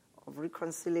of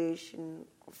reconciliation,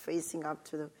 of facing up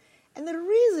to them. And the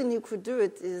reason he could do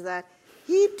it is that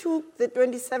he took the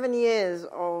 27 years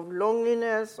of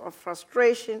loneliness, of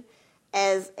frustration,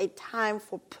 as a time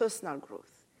for personal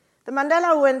growth. The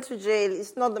Mandela who went to jail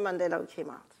is not the Mandela who came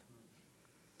out.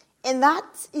 And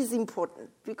that is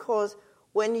important because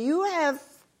when you have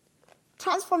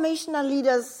transformational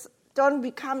leaders don't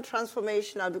become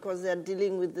transformational because they're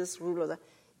dealing with this rule or that,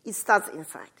 it starts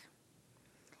inside.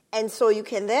 And so you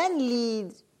can then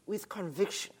lead with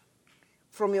conviction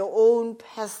from your own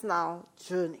personal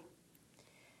journey.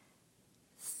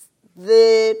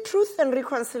 The Truth and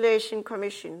Reconciliation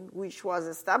Commission, which was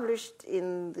established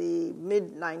in the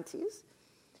mid-90s,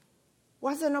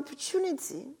 was an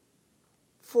opportunity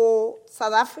for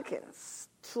South Africans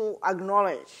to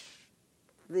acknowledge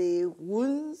the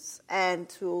wounds and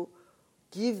to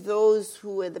give those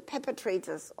who were the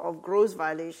perpetrators of gross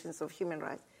violations of human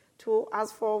rights to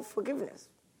ask for forgiveness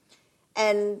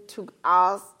and to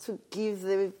ask to give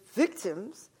the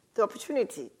victims the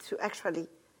opportunity to actually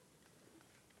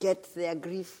get their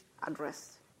grief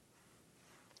addressed.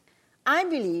 I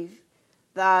believe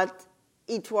that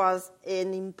it was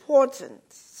an important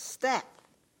step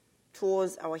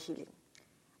towards our healing.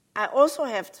 I also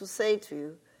have to say to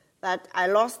you that I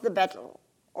lost the battle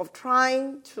of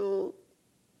trying to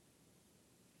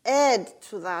add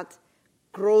to that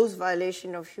gross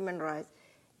violation of human rights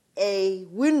a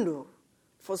window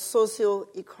for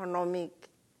socioeconomic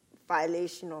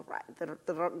violation of rights,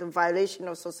 the violation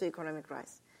of socioeconomic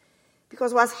rights.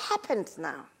 Because what's happened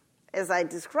now, as I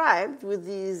described, with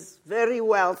these very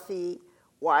wealthy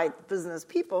white business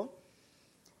people,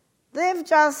 they've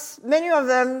just, many of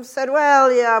them said, well,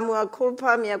 yeah, mea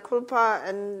culpa,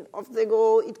 and off they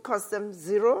go. It costs them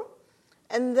zero.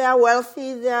 And they're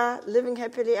wealthy, they're living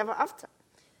happily ever after.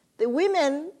 The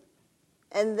women,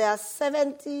 and there are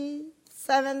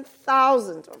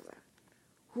 77,000 of them,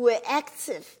 who were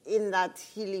active in that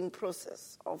healing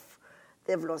process of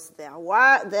they've lost their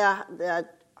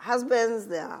husbands,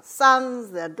 their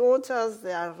sons, their daughters,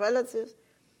 their relatives,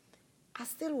 are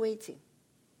still waiting.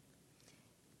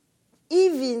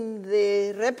 Even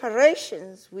the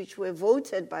reparations which were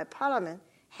voted by Parliament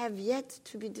have yet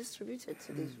to be distributed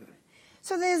to these women.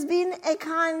 So there's been a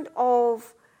kind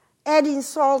of adding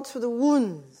salt to the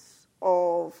wounds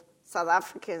of South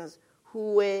Africans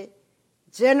who were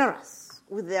generous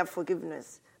with their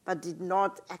forgiveness but did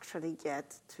not actually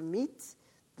get to meet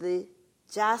the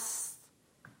just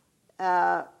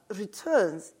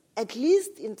returns, at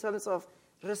least in terms of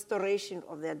restoration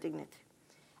of their dignity.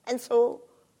 And so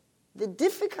the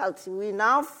difficulty we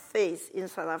now face in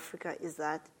South Africa is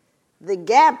that the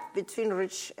gap between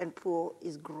rich and poor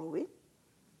is growing,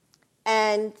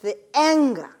 and the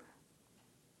anger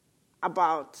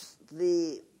about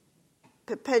the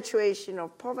perpetuation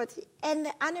of poverty and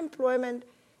the unemployment,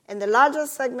 and the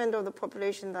largest segment of the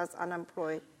population that's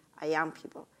unemployed are young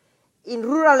people. In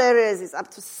rural areas, it's up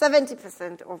to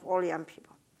 70% of all young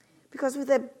people. Because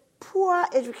with a poor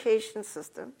education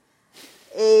system,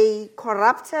 a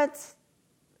corrupted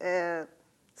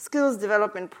skills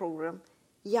development program,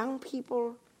 young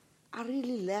people are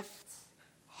really left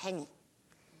hanging.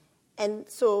 And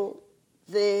so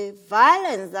the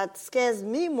violence that scares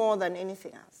me more than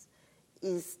anything else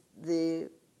is the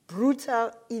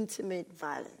brutal, intimate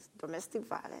violence, domestic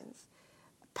violence,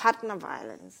 partner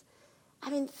violence. I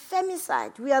mean,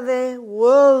 femicide. We are the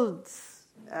world's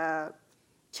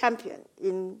champion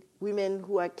in women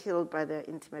who are killed by their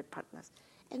intimate partners.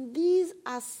 And these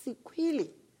are sequelae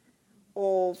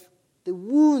of the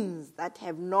wounds that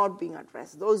have not been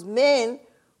addressed. Those men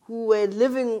who were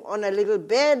living on a little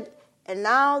bed and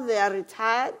now they are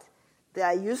retired, they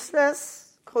are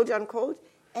useless, quote unquote,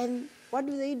 and what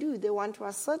do? They want to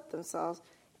assert themselves,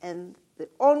 and the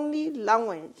only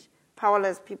language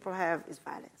powerless people have is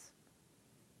violence.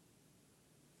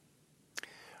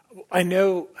 I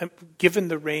know, given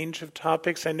the range of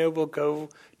topics, I know we'll go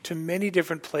to many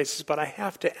different places, but I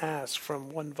have to ask from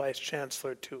one vice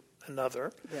chancellor to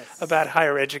another about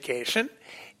higher education,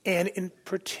 and in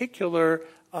particular,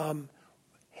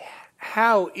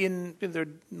 how in there are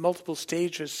multiple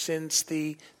stages since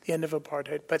the end of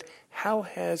apartheid, but how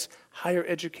has higher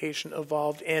education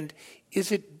evolved, and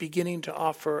is it beginning to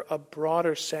offer a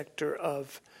broader sector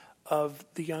of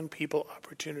the young people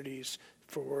opportunities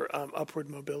for upward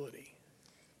mobility?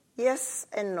 Yes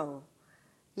and no.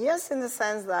 Yes, in the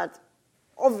sense that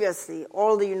obviously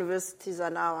all the universities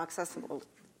are now accessible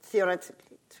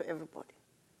theoretically to everybody.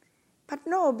 But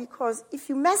no, because if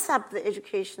you mess up the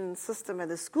education system at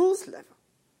the schools level,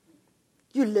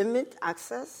 you limit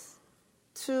access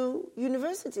to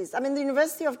universities. I mean, the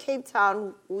University of Cape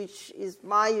Town, which is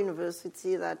my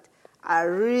university that I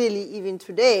really, even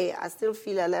today, I still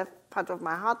feel I left part of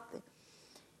my heart there.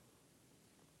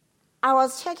 I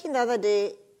was checking the other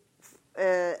day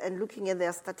and looking at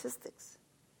their statistics.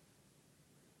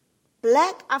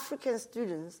 Black African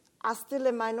students are still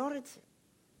a minority.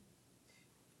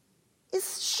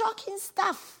 It's shocking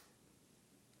stuff.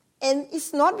 And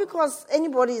it's not because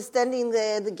anybody is standing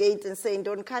there at the gate and saying,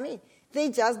 don't come in. They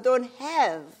just don't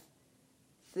have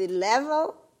the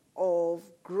level of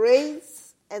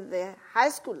grades at the high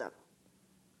school level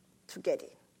to get in.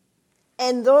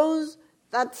 And those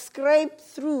that scrape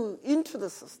through into the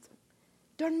system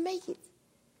don't make it.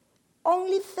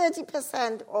 Only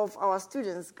 30% of our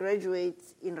students graduate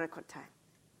in record time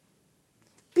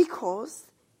because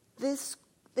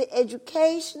the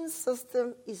education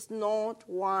system is not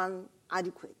one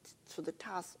adequate to the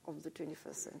task of the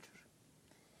 21st century.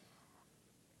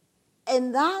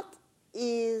 And that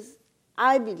is,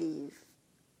 I believe,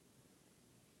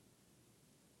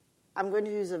 I'm going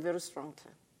to use a very strong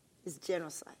term, it's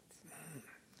genocide.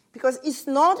 Because it's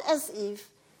not as if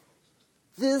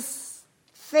this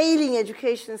failing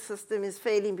education system is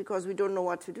failing because we don't know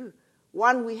what to do.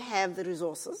 One, we have the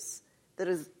resources. There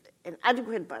is an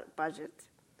adequate budget,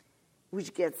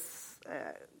 which gets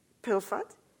pilfered.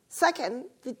 Second,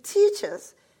 the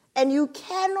teachers, and you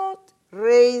cannot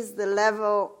raise the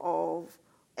level of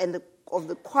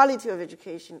the quality of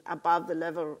education above the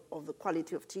level of the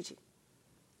quality of teaching.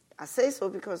 I say so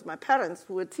because my parents,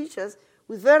 who were teachers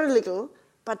with very little,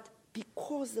 but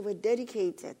because they were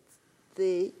dedicated,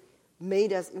 they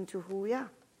made us into who we are.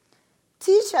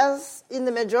 Teachers in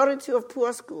the majority of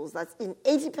poor schools, that's in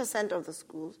 80% of the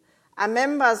schools, are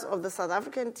members of the South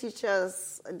African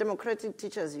Democratic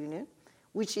Teachers Union,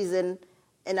 which is an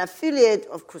affiliate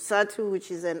of COSATU,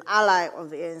 which is an ally of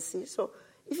the ANC. So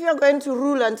if you're going to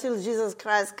rule until Jesus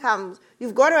Christ comes,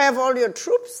 you've got to have all your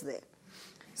troops there.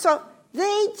 So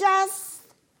they just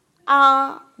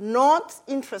are not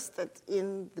interested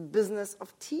in the business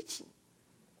of teaching.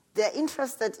 They're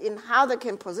interested in how they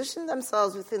can position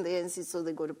themselves within the ANC, so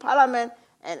they go to parliament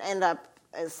and end up,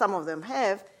 as some of them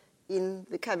have, in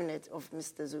the cabinet of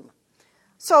Mr. Zuma.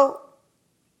 So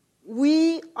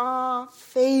we are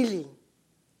failing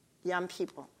young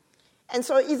people. And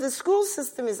so if the school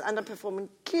system is underperforming,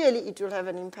 clearly it will have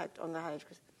an impact on the higher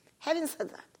education. Having said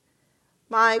that,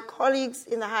 my colleagues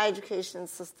in the higher education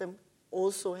system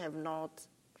also have not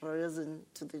risen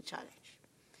to the challenge.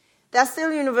 There are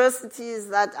still universities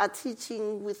that are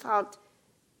teaching without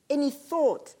any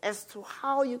thought as to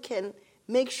how you can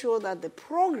make sure that the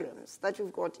programs that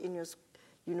you've got in your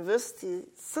university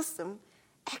system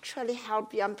actually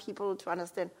help young people to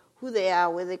understand who they are,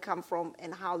 where they come from,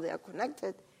 and how they are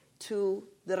connected to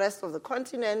the rest of the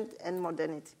continent and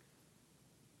modernity.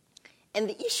 And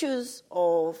the issues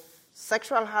of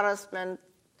sexual harassment,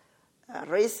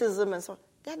 racism, and so on,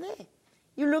 they're there.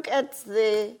 You look at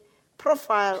the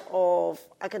profile of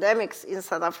academics in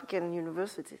South African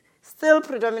universities, still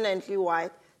predominantly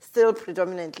white, still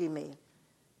predominantly male,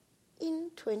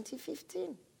 in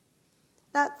 2015.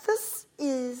 Now, this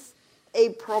is a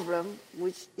problem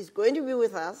which is going to be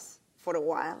with us for a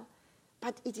while,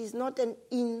 but it is not an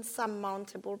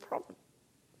insurmountable problem.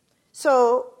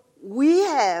 So we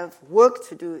have work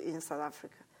to do in South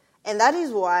Africa, and that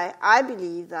is why I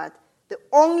believe that the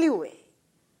only way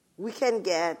we can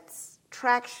get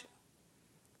traction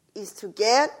is to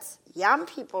get young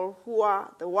people who are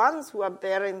the ones who are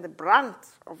bearing the brunt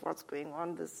of what's going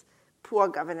on, this poor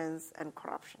governance and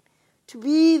corruption. To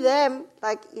be them,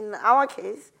 like in our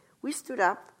case, we stood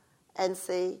up and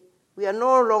say, we are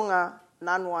no longer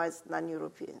non-whites,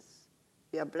 non-Europeans.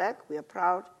 We are black, we are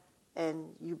proud, and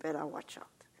you better watch out.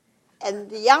 And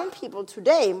the young people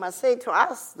today must say to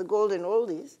us, the golden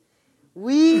oldies,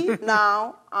 we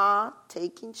now are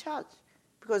taking charge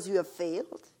because you have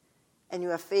failed and you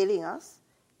are failing us,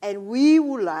 and we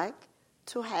would like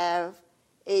to have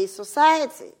a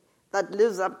society that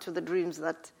lives up to the dreams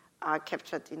that are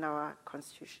captured in our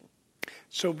Constitution.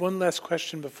 So one last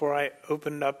question before I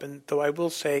open it up, and though I will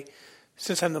say,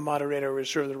 since I'm the moderator, I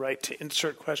reserve the right to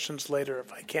insert questions later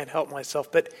if I can't help myself.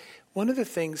 But one of the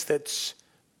things that's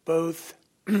both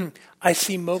I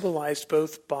see mobilized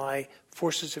both by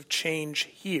forces of change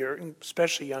here,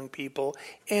 especially young people,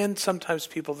 and sometimes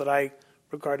people that I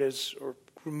regard as, or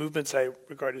movements I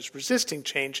regard as resisting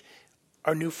change,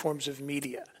 are new forms of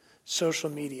media, social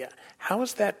media. How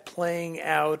is that playing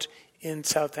out in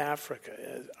South Africa?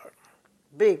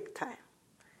 Big time.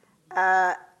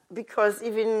 Because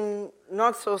even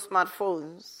not so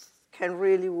smartphones can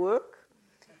really work.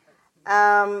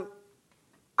 I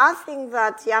I think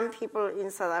that young people in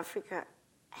South Africa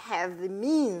have the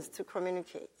means to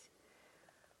communicate.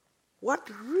 What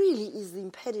really is the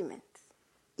impediment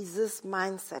is this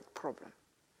mindset problem.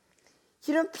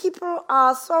 You know, people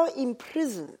are so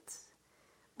imprisoned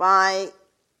by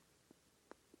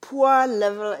poor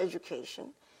level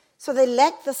education, so they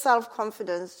lack the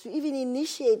self-confidence to even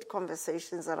initiate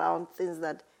conversations around things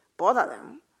that bother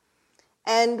them.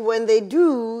 And when they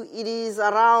do, it is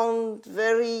around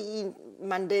very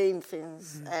mundane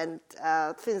things and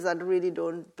things that really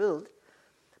don't build.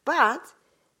 But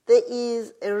there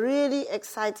is a really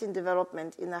exciting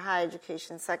development in the higher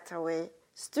education sector where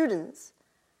students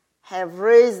have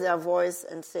raised their voice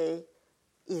and say,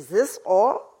 is this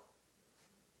all?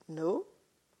 No,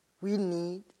 we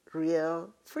need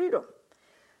real freedom.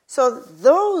 So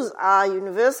those are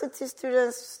university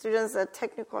students, students at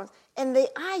technical, and they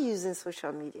are using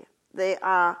social media. They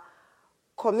are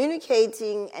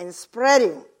communicating and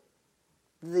spreading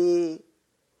the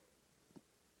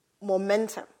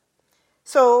momentum.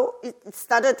 So it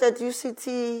started at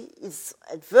UCT, it's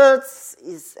at Wits,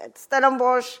 it's at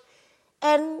Stellenbosch,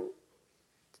 and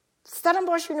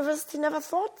Stellenbosch University never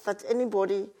thought that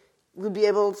anybody would be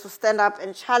able to stand up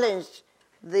and challenge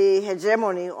the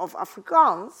hegemony of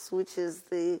Afrikaans, which is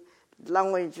the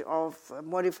language of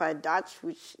modified Dutch,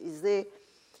 which is there.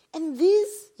 And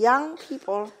these young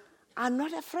people are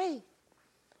not afraid.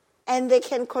 And they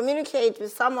can communicate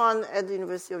with someone at the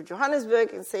University of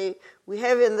Johannesburg and say, we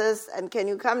have in this, and can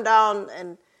you come down?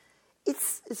 And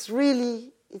it's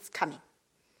coming.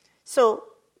 So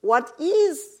what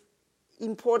is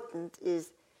important is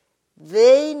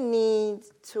they need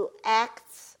to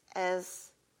act as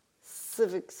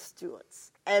civic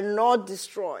stewards and not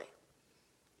destroy,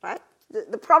 right?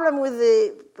 The problem with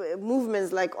the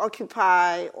movements like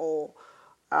Occupy or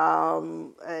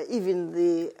even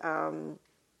the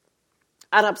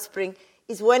Arab Spring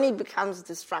is when it becomes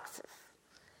destructive.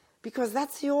 Because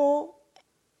that's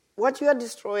what you are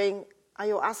destroying are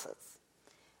your assets.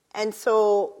 And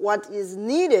so what is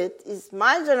needed is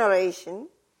my generation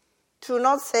to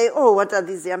not say, oh, what are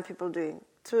these young people doing?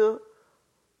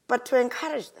 But to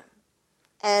encourage them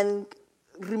and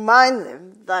remind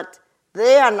them that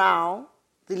they are now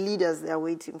the leaders they are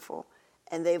waiting for,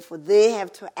 and therefore they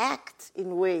have to act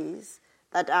in ways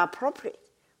that are appropriate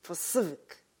for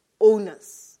civic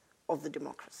owners of the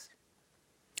democracy.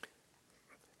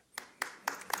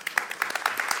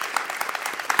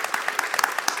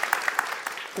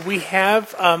 We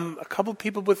have a couple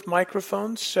people with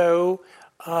microphones, so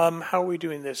how are we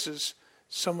doing this? Is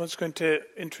someone's going to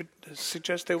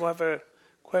suggest they will have a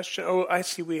question? Oh, I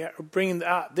see. We are bringing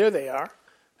there they are.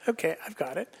 Okay, I've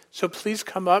got it. So please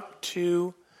come up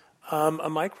to a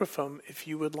microphone if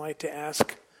you would like to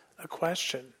ask a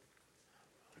question.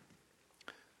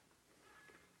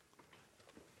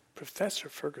 Professor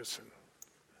Ferguson.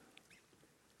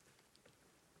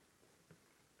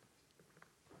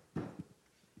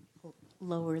 We'll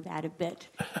lower that a bit.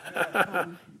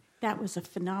 That was a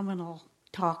phenomenal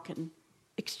talk and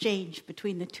exchange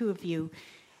between the two of you.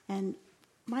 And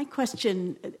my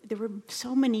question, there were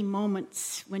so many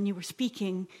moments when you were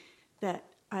speaking that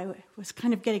I was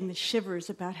kind of getting the shivers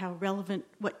about how relevant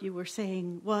what you were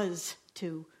saying was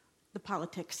to the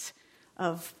politics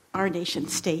of our nation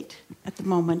state at the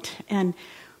moment. And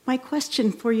my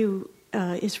question for you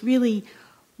is really,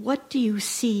 what do you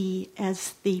see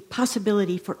as the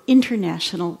possibility for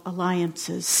international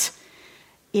alliances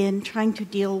in trying to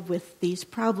deal with these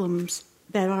problems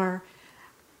that are,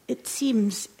 it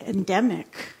seems,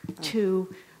 endemic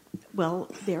to, well,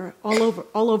 they're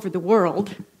all over the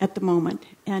world at the moment.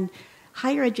 And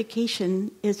higher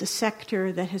education is a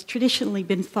sector that has traditionally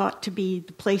been thought to be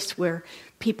the place where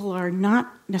people are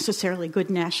not necessarily good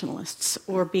nationalists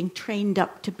or being trained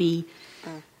up to be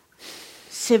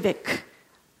civic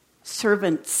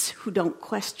servants who don't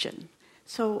question.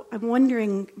 So I'm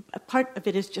wondering, a part of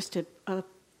it is just a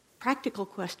practical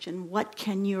question. What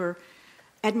can your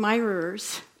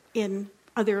admirers in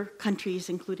other countries,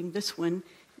 including this one,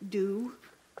 do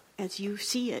as you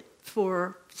see it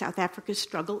for South Africa's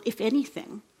struggle, if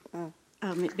anything?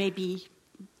 It may be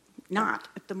not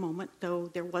at the moment, though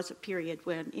there was a period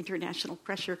when international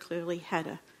pressure clearly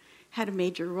had a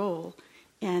major role.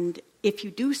 And if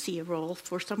you do see a role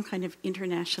for some kind of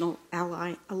international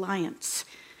alliance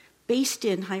based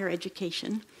in higher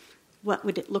education, what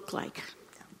would it look like?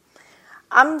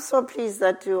 I'm so pleased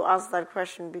that you asked that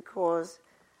question because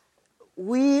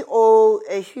we owe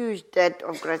a huge debt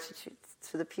of gratitude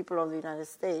to the people of the United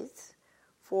States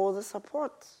for the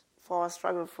support for our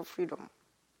struggle for freedom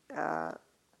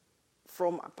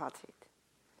from apartheid.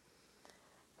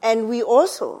 And we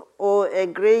also owe a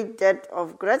great debt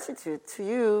of gratitude to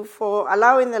you for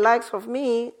allowing the likes of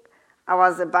me. I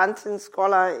was a Banton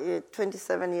scholar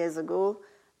 27 years ago,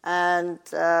 and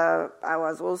I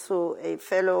was also a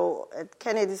fellow at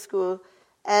Kennedy School.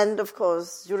 And of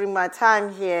course, during my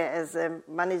time here as a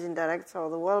managing director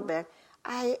of the World Bank,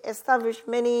 I established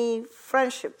many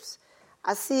friendships.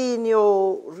 I see in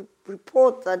your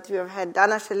report that you have had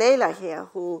Dana Shalala here,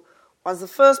 who was the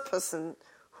first person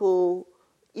who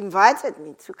invited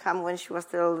me to come when she was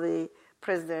still the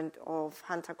president of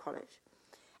Hunter College.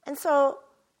 And so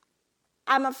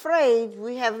I'm afraid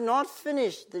we have not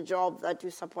finished the job that you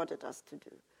supported us to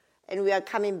do. And we are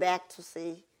coming back to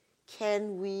say,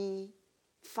 can we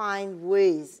find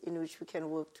ways in which we can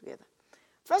work together?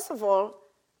 First of all,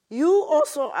 you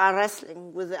also are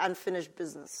wrestling with the unfinished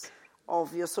business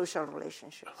of your social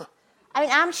relationships. I mean,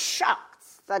 I'm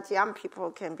shocked that young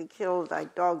people can be killed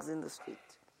like dogs in the street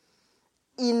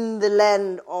in the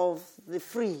land of the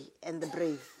free and the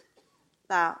brave.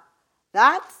 Now,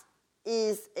 that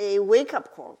is a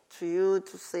wake-up call to you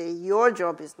to say your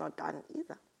job is not done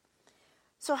either.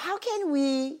 So how can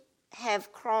we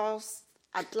have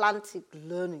cross-Atlantic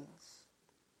learnings?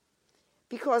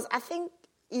 Because I think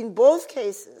in both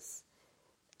cases,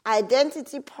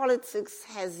 identity politics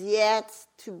has yet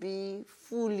to be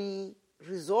fully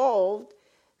resolved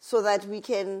so that we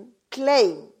can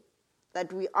claim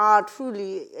that we are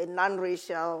truly a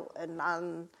non-racial and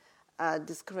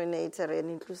non-discriminatory and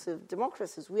inclusive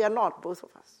democracies. We are not, both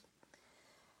of us.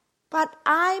 But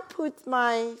I put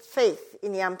my faith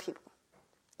in young people.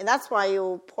 And that's why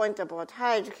your point about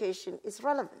higher education is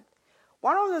relevant.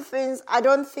 One of the things I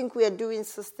don't think we are doing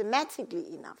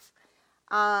systematically enough,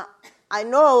 I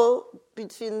know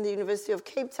between the University of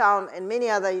Cape Town and many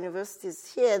other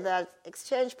universities here there are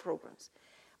exchange programs,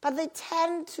 but they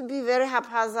tend to be very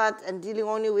haphazard and dealing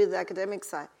only with the academic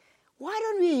side. Why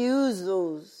don't we use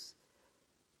those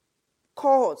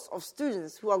cohorts of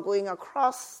students who are going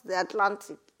across the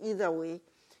Atlantic either way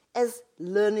as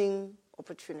learning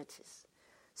opportunities?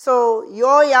 So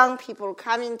your young people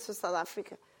coming to South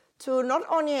Africa to not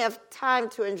only have time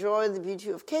to enjoy the beauty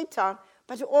of Cape Town,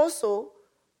 but to also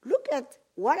look at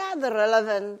what are the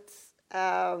relevant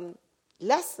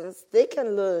lessons they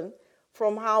can learn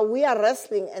from how we are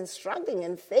wrestling and struggling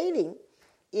and failing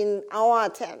in our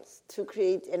attempts to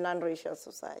create a non-racial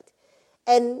society.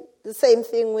 And the same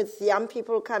thing with young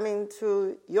people coming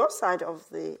to your side of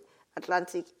the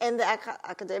Atlantic and the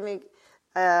academic,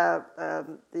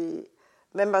 the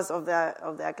members of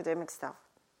the academic staff.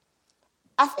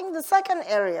 I think the second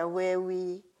area where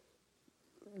we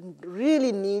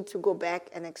really need to go back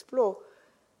and explore,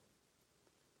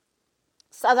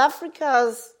 South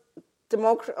Africa's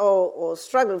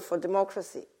struggle for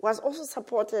democracy was also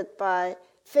supported by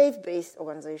faith-based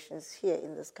organizations here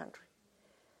in this country.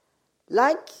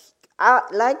 Like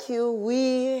you,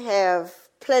 we have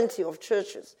plenty of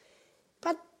churches.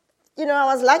 But, I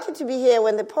was lucky to be here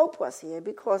when the Pope was here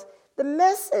because the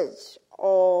message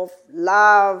of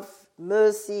love,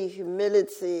 mercy,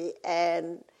 humility,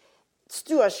 and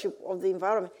stewardship of the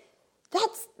environment, that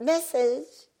message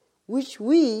which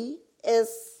we, as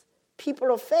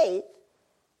people of faith,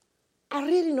 are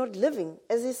really not living.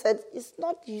 As he said, it's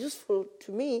not useful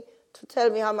to me to tell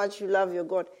me how much you love your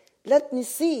God. Let me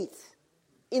see it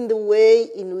in the way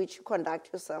in which you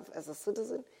conduct yourself as a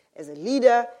citizen, as a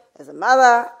leader, as a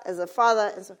mother, as a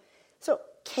father, and so on. So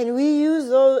can we use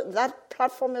that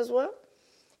platform as well?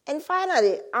 And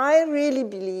finally, I really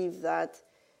believe that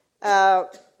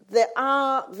there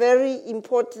are very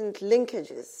important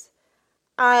linkages.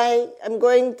 I am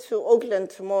going to Oakland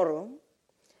tomorrow,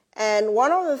 and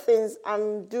one of the things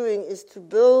I'm doing is to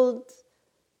build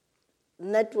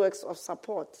networks of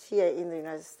support here in the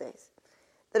United States.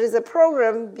 There is a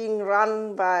program being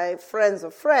run by Friends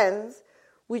of Friends,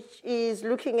 which is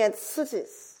looking at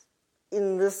cities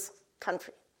in this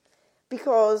country.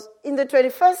 Because in the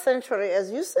 21st century,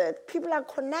 as you said, people are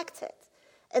connected.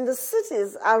 And the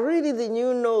cities are really the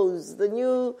new nodes,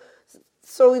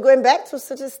 so we're going back to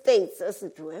city-states, as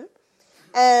it were.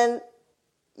 And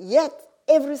yet,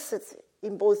 every city,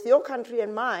 in both your country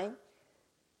and mine,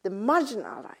 the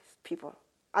marginalized people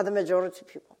are the majority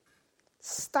people.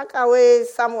 Stuck away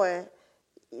somewhere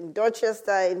in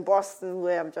Dorchester, in Boston,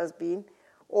 where I've just been,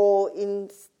 or in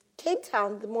Cape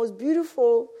Town, the most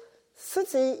beautiful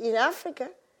city in Africa.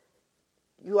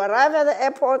 You arrive at the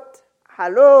airport,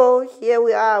 hello, here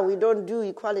we are, we don't do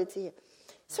equality here.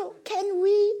 So can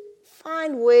we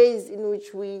find ways in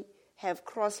which we have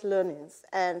cross-learnings?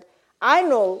 And I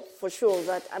know for sure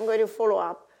that I'm going to follow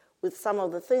up with some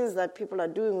of the things that people are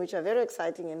doing, which are very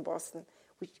exciting in Boston,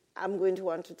 which I'm going to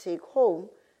want to take home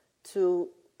to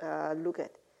look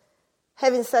at.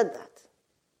 Having said that,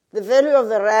 the value of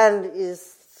the rand is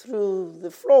through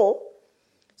the floor,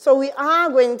 so we are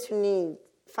going to need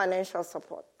financial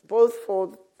support, both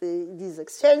for these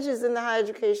exchanges in the higher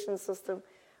education system,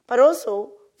 but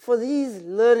also for these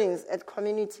learnings at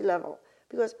community level,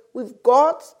 because we've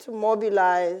got to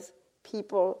mobilize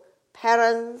people,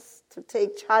 parents to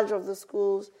take charge of the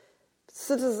schools,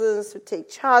 citizens to take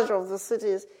charge of the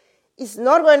cities. It's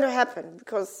not going to happen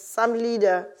because some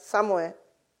leader somewhere,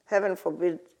 heaven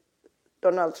forbid,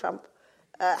 Donald Trump,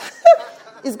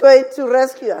 is going to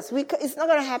rescue us. It's not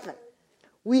going to happen.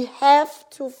 We have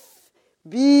to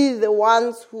be the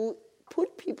ones who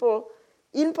put people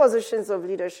in positions of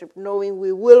leadership, knowing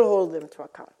we will hold them to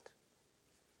account.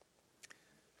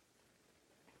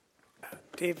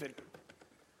 David.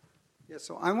 Yeah,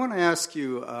 so I want to ask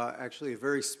you actually a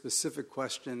very specific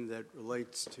question that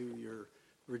relates to your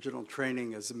original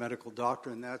training as a medical doctor,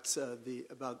 and that's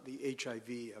about the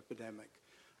HIV epidemic.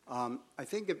 I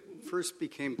think it first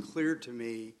became clear to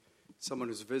me, someone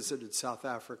who's visited South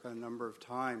Africa a number of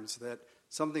times, that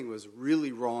something was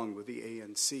really wrong with the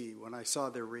ANC when I saw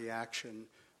their reaction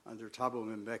under Thabo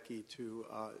Mbeki to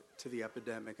the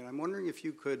epidemic. And I'm wondering if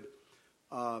you could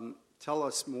tell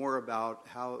us more about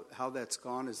how that's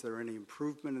gone. Is there any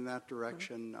improvement in that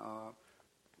direction?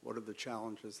 What are the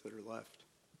challenges that are left?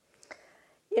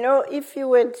 You know, if you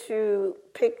were to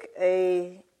pick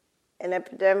an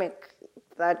epidemic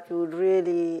that would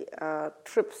really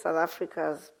trip South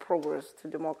Africa's progress to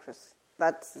democracy,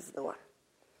 that is the one.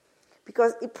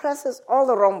 Because it presses all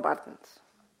the wrong buttons.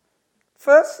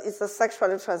 First, it's a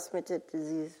sexually transmitted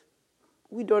disease.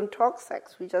 We don't talk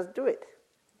sex, we just do it.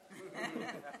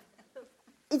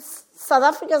 South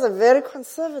Africa is a very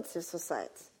conservative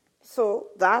society. So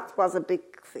that was a big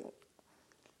thing.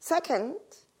 Second,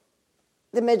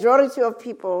 the majority of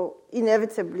people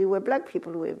inevitably were black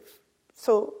people.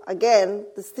 So again,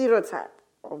 the stereotype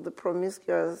of the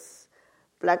promiscuous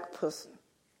black person.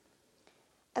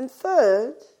 And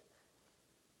third,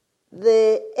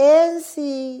 the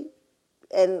ANC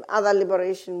and other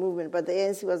liberation movement, but the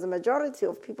ANC was the majority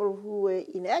of people who were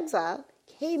in exile,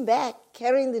 came back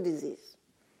carrying the disease.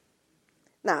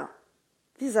 Now,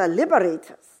 these are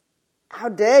liberators. How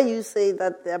dare you say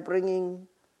that they're bringing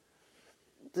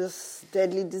this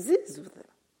deadly disease with them?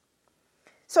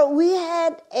 So we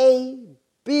had a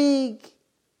big,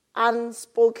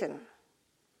 unspoken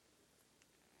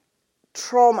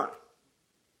trauma,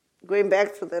 going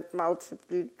back to that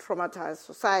multiply traumatized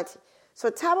society. So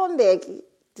Thabo Mbeki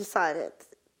decided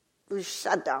to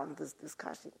shut down this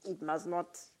discussion. It must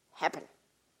not happen.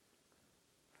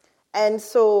 And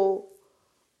so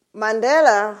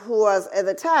Mandela, who was at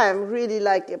the time really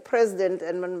like a president,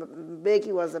 and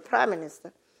Mbeki was the prime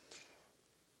minister,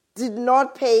 did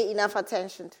not pay enough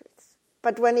attention to it.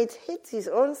 But when it hit his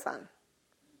own son,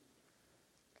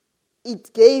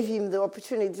 it gave him the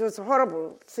opportunity. It was a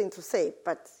horrible thing to say,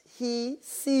 but he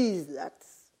seized that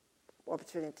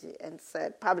opportunity and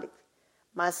said publicly,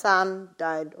 my son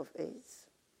died of AIDS.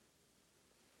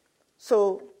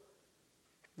 So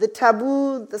the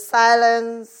taboo, the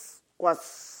silence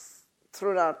was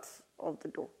thrown out of the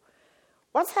door.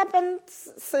 What's happened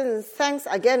since, thanks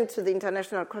again to the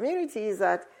international community, is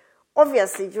that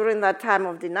obviously during that time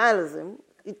of denialism,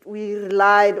 we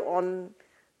relied on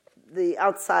the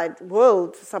outside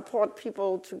world to support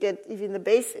people to get even the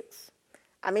basics.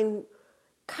 I mean,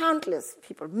 countless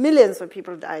people, millions of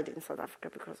people died in South Africa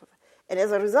because of that. And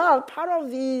as a result, part of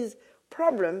these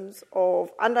problems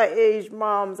of underage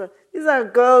moms, these are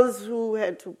girls who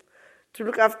had to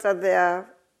look after their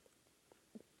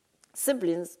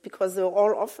siblings because they were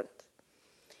all orphaned.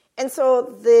 And so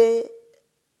the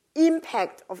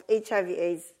impact of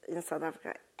HIV/AIDS in South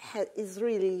Africa is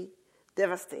really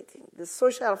devastating. The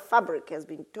social fabric has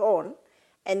been torn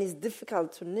and it's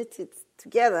difficult to knit it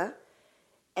together.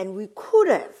 And we could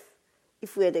have,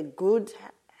 if we had a good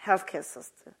healthcare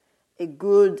system, a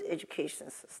good education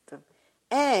system,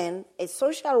 and a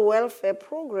social welfare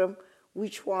program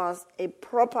which was a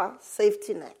proper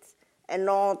safety net and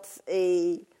not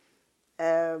an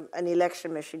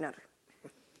election machinery.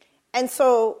 And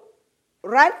so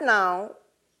right now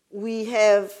we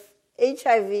have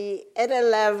HIV at a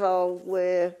level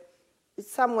where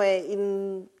it's somewhere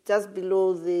in just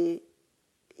below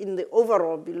in the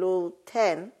overall below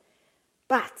 10,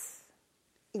 but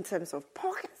in terms of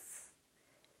pockets,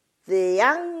 the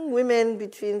young women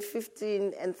between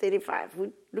 15 and 35,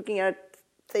 we're looking at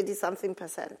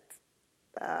 30-something%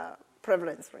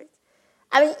 prevalence rate.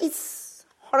 I mean, it's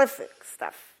horrific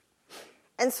stuff.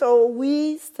 And so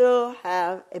we still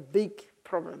have a big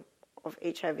problem of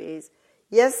HIV/AIDS,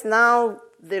 Yes, now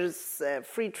there's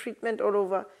free treatment all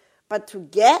over, but to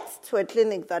get to a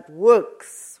clinic that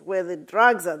works, where the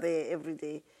drugs are there every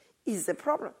day, is the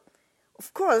problem.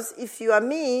 Of course, if you are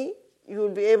me, you will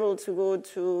be able to go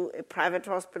to a private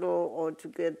hospital or to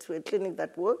get to a clinic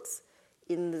that works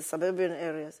in the suburban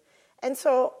areas. And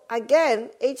so, again,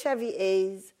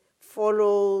 HIV/AIDS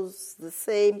follows the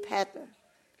same pattern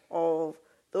of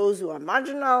those who are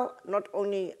marginal not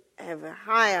only have a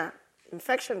higher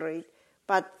infection rate,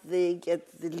 but they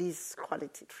get the least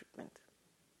quality treatment.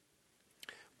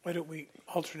 Why don't we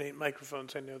alternate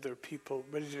microphones? I know there are people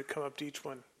ready to come up to each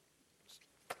one.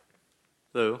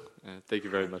 Hello, thank you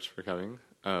very much for coming.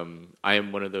 I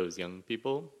am one of those young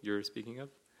people you're speaking of,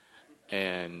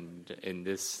 and in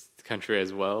this country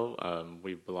as well,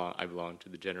 I belong to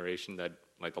the generation that,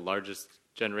 like the largest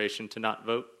generation to not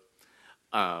vote,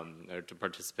 or to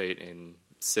participate in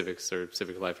civics or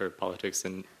civic life or politics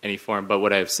in any form. But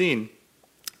what I have seen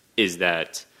is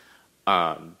that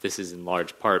this is in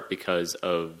large part because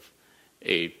of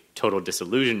a total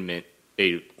disillusionment,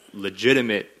 a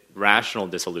legitimate rational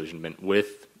disillusionment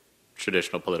with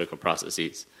traditional political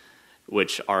processes,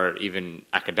 which are even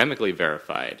academically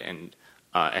verified and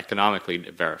economically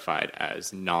verified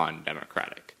as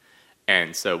non-democratic.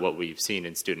 And so what we've seen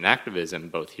in student activism,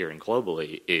 both here and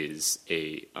globally, is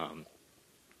a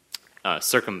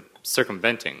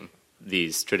circumventing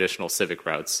these traditional civic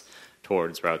routes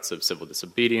towards routes of civil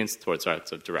disobedience, towards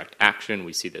routes of direct action.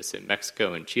 We see this in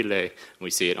Mexico and Chile. We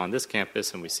see it on this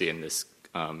campus, and we see it in this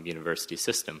university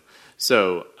system.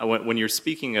 So when you're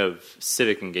speaking of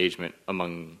civic engagement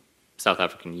among South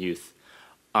African youth,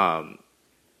 when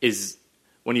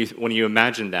you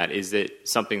imagine that, is it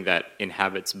something that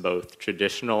inhabits both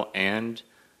traditional and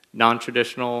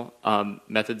non-traditional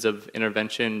methods of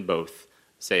intervention, both,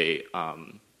 say,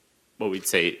 what we'd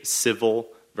say civil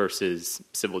versus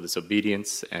civil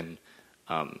disobedience, and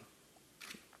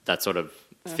that sort of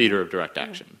theater of direct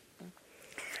action?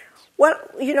 Well,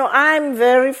 I'm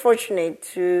very fortunate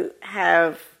to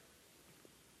have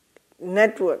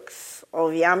networks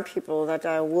of young people that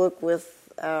I work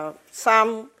with.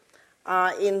 Some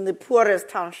are in the poorest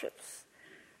townships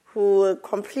who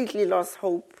completely lost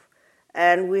hope.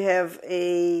 And we have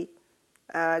a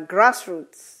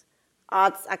grassroots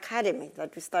arts academy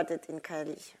that we started in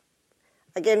Khayelitsha.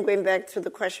 Again, going back to the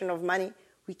question of money,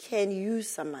 we can use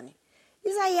some money.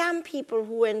 These are young people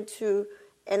who went to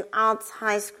an arts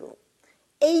high school.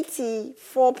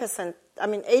 84%,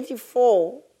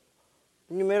 84,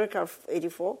 numerical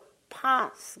 84,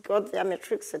 passed, got their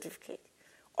matric certificate.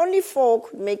 Only 4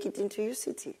 could make it into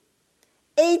UCT.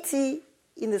 80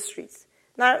 in the streets.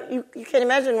 Now, you can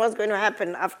imagine what's going to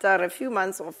happen after a few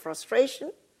months of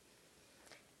frustration.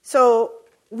 So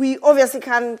we obviously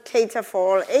can't cater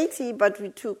for all 80, but we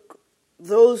took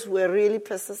those who were really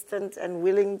persistent and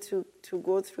willing to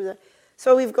go through that.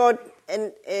 So we've got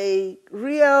a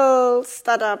real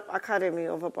startup academy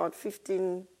of about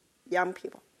 15 young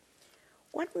people.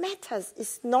 What matters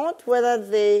is not whether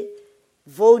they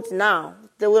vote now.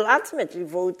 They will ultimately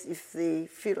vote if they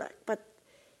feel like. But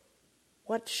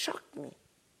what shocked me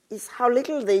is how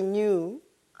little they knew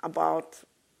about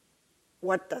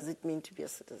what does it mean to be a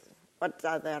citizen. What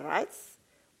are their rights?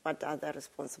 What are their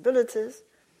responsibilities?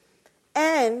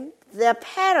 And their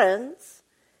parents,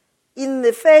 in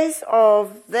the face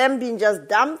of them being just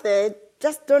dumped there,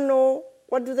 just don't know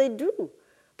what do they do.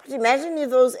 But imagine if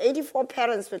those 84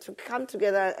 parents were to come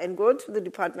together and go to the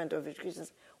Department of Education.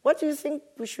 What do you think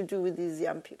we should do with these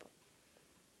young people?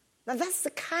 Now, that's the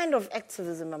kind of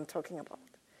activism I'm talking about.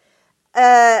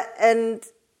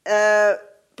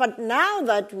 But now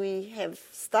that we have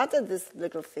started this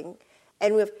little thing,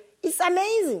 and it's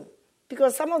amazing,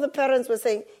 because some of the parents were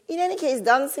saying, in any case,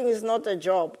 dancing is not a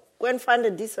job. Go and find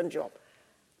a decent job.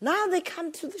 Now they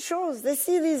come to the shows. They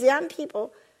see these young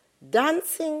people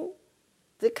dancing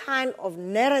the kind of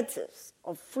narratives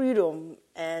of freedom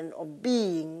and of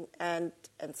being and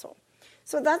so on.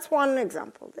 So that's one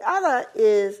example. The other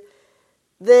is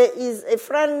there is a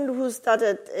friend who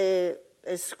started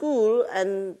a school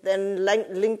and then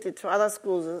linked it to other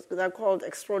schools. They're called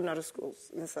extraordinary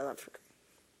schools in South Africa.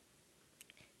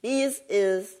 This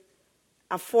is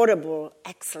affordable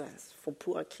excellence for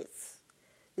poor kids.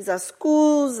 These are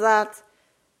schools that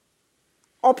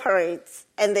operate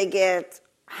and they get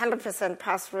 100%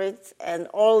 pass rates, and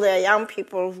all their young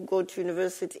people who go to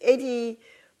university,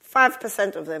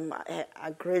 85% of them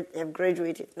have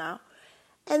graduated now.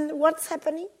 And what's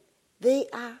happening? They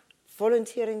are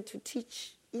volunteering to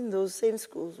teach in those same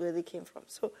schools where they came from.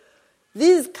 So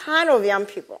these kind of young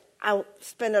people, I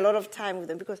spend a lot of time with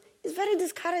them because it's very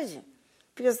discouraging.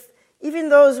 Because Even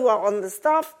those who are on the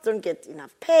staff don't get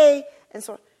enough pay, and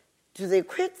so on. Do they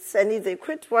quit? And if they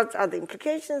quit, what are the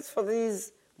implications for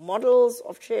these models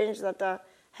of change that are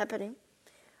happening?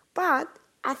 But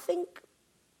I think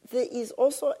there is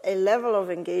also a level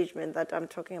of engagement that I'm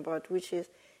talking about, which is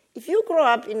if you grow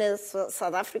up in a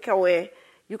South Africa where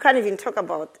you can't even talk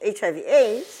about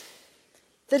HIV/AIDS,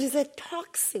 there is a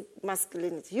toxic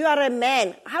masculinity. You are a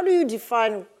man. How do you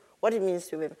define what it means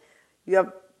to be a man? You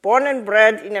are born and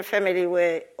bred in a family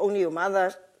where only your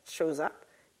mother shows up.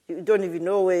 You don't even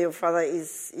know where your father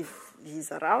is if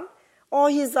he's around. Or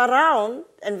he's around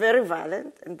and very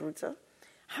violent and brutal.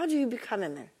 How do you become a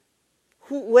man?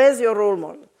 Where's your role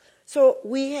model? So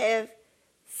we have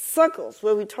circles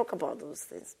where we talk about those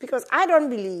things. Because I don't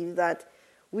believe that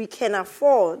we can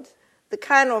afford the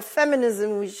kind of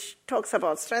feminism which talks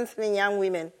about strengthening young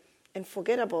women and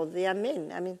forget about their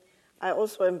men. I mean, I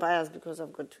also am biased because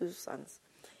I've got 2 sons.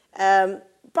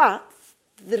 But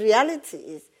the reality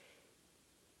is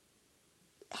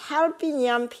helping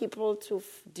young people to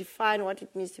define what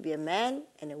it means to be a man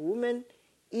and a woman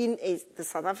in the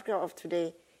South Africa of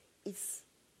today is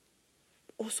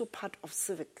also part of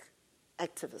civic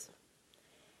activism.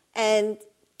 And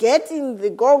getting the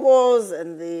gogos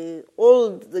and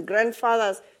the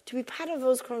grandfathers to be part of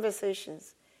those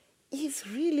conversations is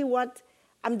really what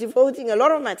I'm devoting a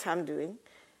lot of my time doing.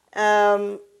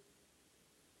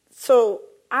 So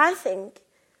I think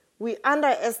we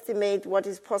underestimate what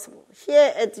is possible.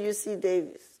 Here at UC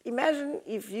Davis, imagine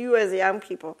if you as young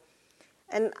people,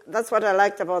 and that's what I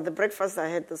liked about the breakfast I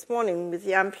had this morning with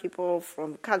young people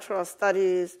from cultural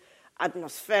studies,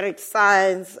 atmospheric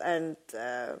science, and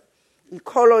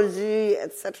ecology,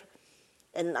 etc.,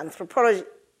 and anthropology.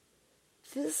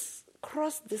 This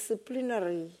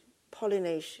cross-disciplinary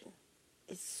pollination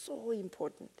is so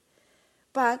important.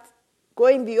 But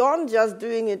going beyond just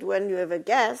doing it when you have a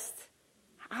guest,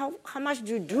 how much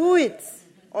do you do it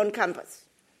on campus?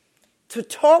 To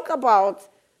talk about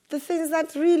the things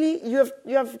that really you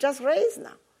have just raised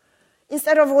now.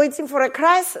 Instead of waiting for a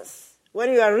crisis,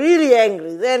 when you are really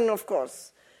angry, then, of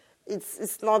course,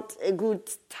 it's not a good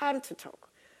time to talk.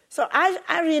 So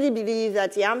I really believe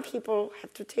that young people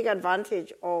have to take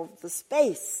advantage of the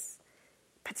space,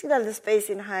 particularly the space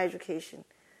in higher education,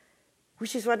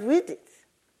 which is what we did,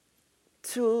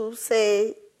 to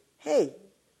say, hey,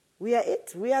 we are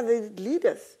it. We are the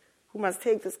leaders who must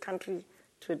take this country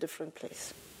to a different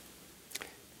place.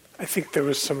 I think there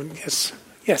was someone,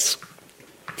 yes,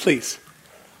 please.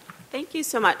 Thank you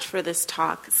so much for this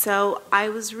talk. So I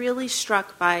was really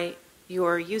struck by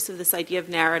your use of this idea of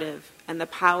narrative and the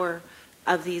power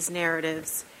of these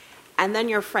narratives, and then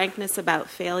your frankness about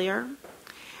failure.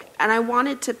 And I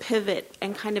wanted to pivot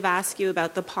and kind of ask you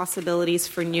about the possibilities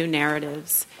for new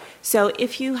narratives. So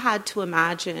if you had to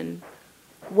imagine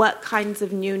what kinds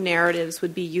of new narratives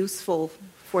would be useful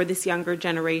for this younger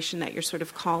generation that you're sort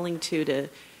of calling to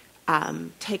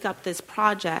take up this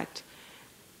project,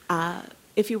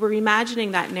 if you were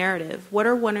imagining that narrative, what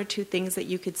are 1 or 2 things that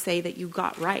you could say that you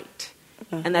got right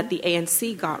and that the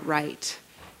ANC got right,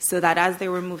 so that as they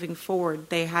were moving forward,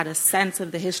 they had a sense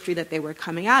of the history that they were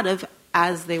coming out of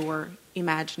as they were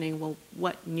imagining, well,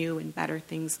 what new and better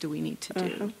things do we need to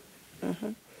do?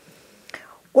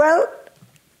 Well,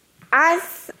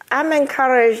 I'm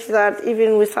encouraged that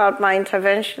even without my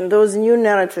intervention, those new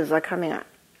narratives are coming out.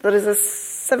 There is a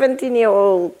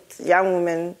 17-year-old young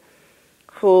woman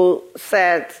who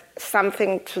said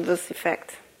something to this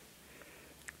effect,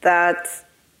 that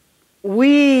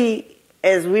we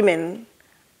as women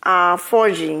are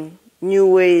forging new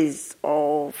ways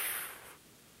of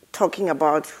talking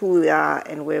about who we are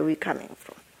and where we're coming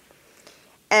from.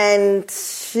 And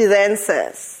she then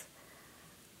says,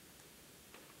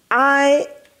 I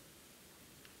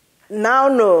now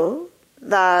know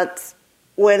that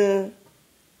when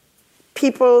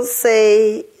people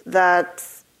say that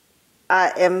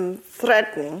I am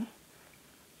threatening,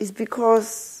 it's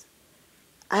because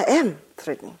I am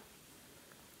threatening.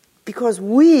 Because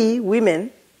we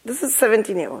women, this is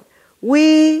 17-year-old,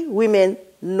 we women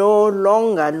no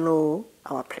longer know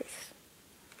our place.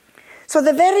 So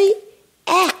the very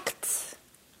act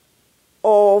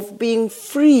of being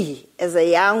free as a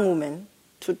young woman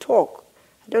to talk.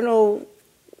 I don't know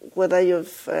whether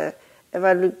you've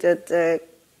ever looked at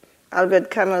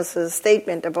Albert Camus'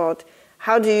 statement about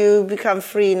how do you become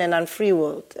free in an unfree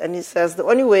world. And he says the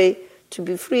only way to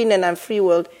be free in an unfree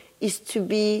world is to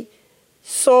be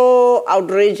so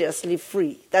outrageously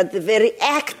free that the very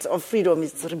act of freedom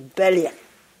is rebellion.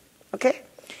 Okay?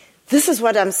 This is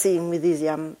what I'm seeing with these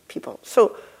young people.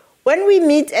 So when we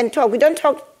meet and talk, we don't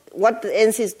talk what the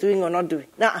ANC is doing or not doing.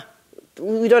 No,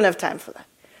 we don't have time for that.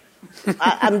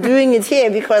 I'm doing it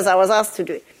here because I was asked to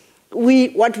do it.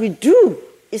 What we do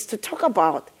is to talk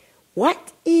about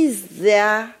what is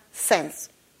their sense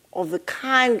of the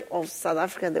kind of South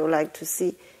Africa they would like to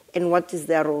see and what is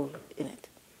their role in it.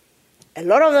 A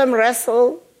lot of them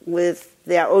wrestle with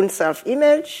their own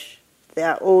self-image,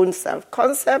 their own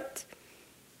self-concept.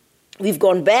 We've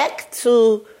gone back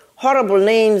to horrible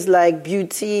names like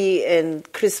beauty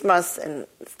and Christmas and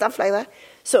stuff like that.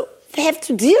 So they have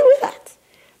to deal with that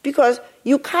because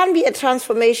you can't be a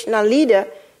transformational leader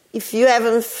if you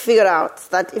haven't figured out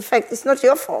that, in fact, it's not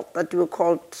your fault that you were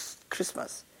called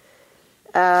Christmas.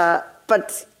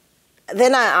 But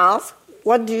then I ask,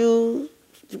 what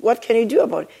can you do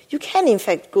about it? You can, in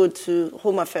fact, go to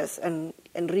Home Affairs and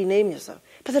rename yourself.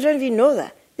 But they don't even know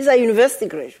that. These are university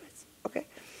graduates, okay?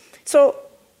 So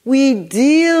we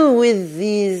deal with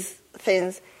these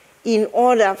things in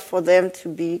order for them to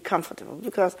be comfortable.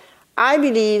 Because I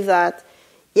believe that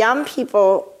young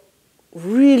people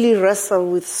really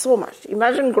wrestle with so much.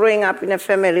 Imagine growing up in a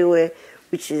family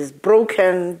which is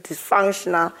broken,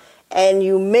 dysfunctional, and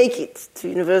you make it to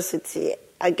university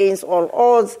against all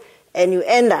odds, and you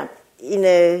end up in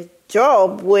a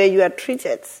job where you are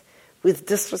treated with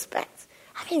disrespect.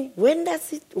 I mean, where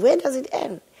does it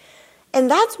end?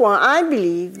 And that's why I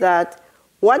believe that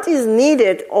what is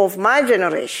needed of my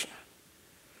generation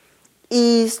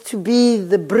is to be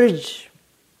the bridge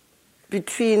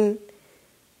between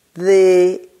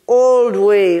the old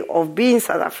way of being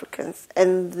South Africans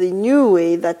and the new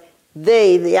way that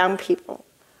they, the young people,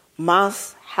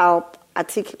 must help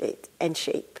articulate and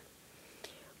shape.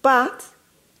 But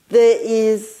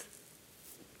they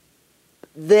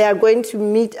are going to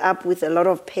meet up with a lot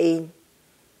of pain,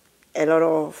 a lot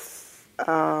of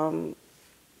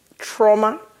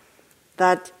trauma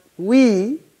that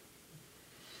we,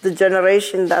 the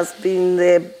generation that's been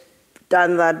there,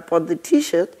 done that, bought the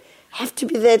T-shirt, have to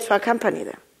be there to accompany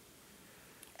them.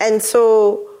 And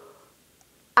so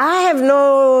I have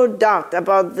no doubt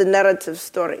about the narrative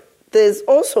story. There's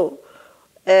also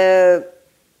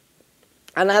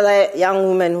another young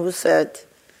woman who said,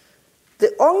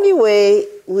 the only way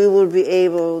we will be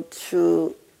able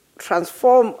to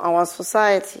transform our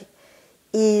society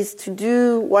is to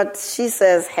do what she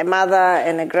says her mother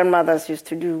and her grandmothers used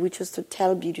to do, which is to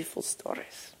tell beautiful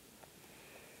stories.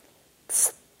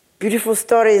 Beautiful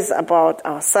stories about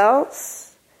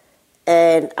ourselves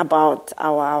and about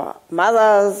our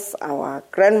mothers, our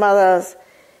grandmothers,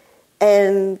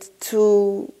 and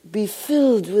to be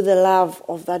filled with the love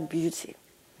of that beauty.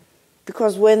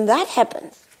 Because when that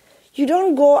happens, you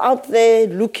don't go out there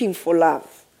looking for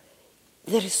love.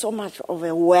 There is so much of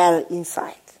a well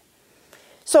inside.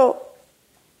 So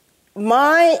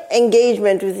my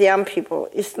engagement with young people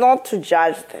is not to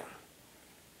judge them,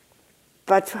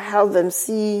 but to help them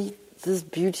see this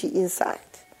beauty inside,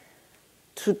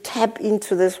 to tap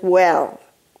into this well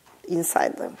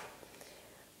inside them.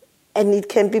 And it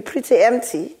can be pretty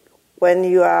empty when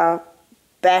you are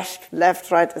bashed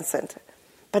left, right, and center.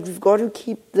 But we've got to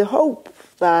keep the hope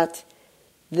that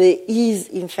there is,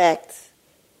 in fact,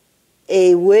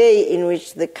 a way in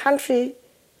which the country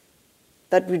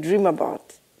that we dream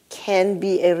about can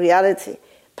be a reality.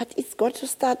 But it's got to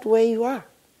start where you are.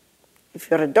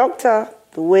 If you're a doctor,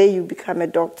 the way you become a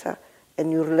doctor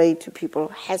and you relate to people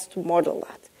has to model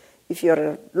that. If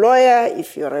you're a lawyer,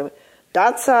 if you're a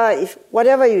dancer,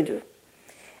 whatever you do.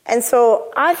 And so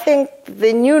I think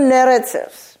the new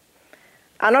narratives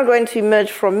are not going to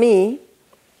emerge from me.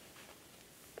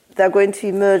 They're going to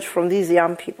emerge from these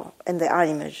young people, and they are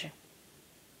emerging.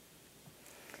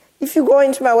 If you go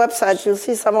into my website, you'll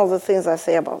see some of the things I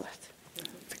say about that. I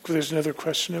think there's another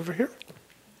question over here.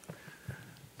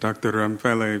 Dr.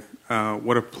 Ramphele,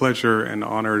 what a pleasure and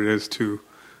honor it is to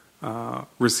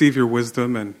receive your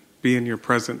wisdom and be in your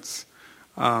presence.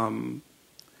 I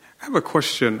have a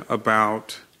question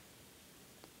about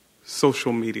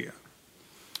social media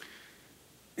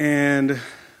and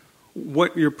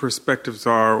what your perspectives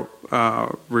are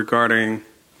regarding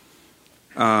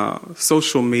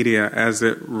social media as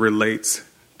it relates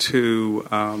to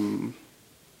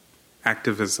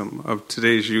activism of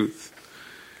today's youth.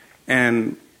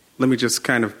 And let me just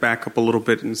kind of back up a little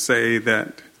bit and say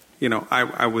that, you know,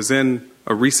 I was in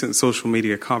a recent social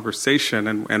media conversation,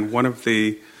 and one of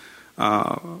the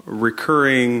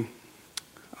recurring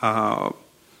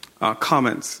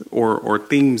comments or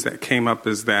themes that came up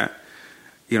is that,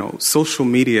 you know, social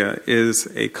media is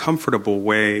a comfortable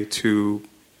way to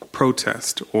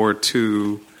protest or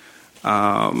to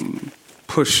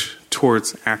push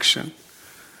towards action.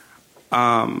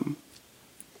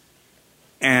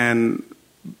 And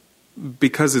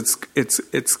because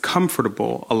it's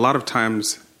comfortable, a lot of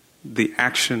times the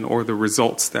action or the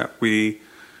results that we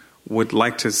would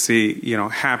like to see,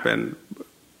 happen,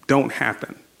 don't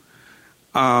happen.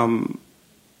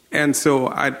 And so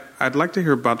I'd like to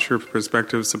hear about your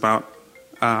perspectives about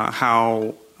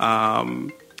how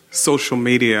social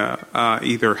media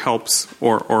either helps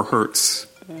or hurts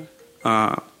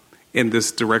in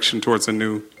this direction towards a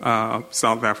new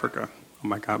South Africa. Oh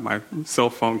my God, my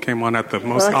cell phone came on at the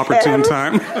most opportune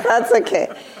time. That's okay.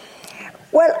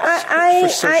 Well,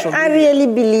 I really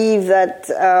believe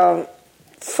that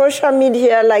social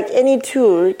media, like any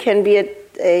tool, can be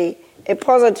a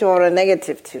positive or a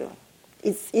negative tool.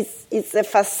 It's a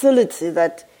facility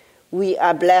that we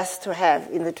are blessed to have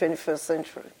in the 21st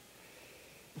century.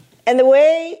 And the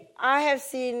way I have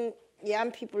seen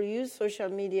young people use social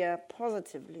media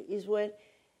positively is when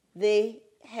they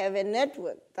have a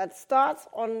network that starts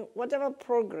on whatever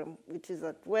program, which is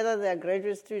that, whether they're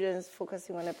graduate students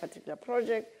focusing on a particular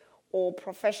project or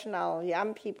professional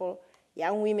young people,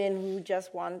 young women who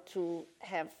just want to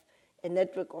have a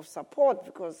network of support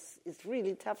because it's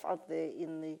really tough out there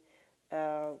in the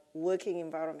working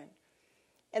environment.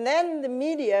 And then the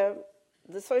media,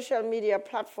 the social media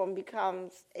platform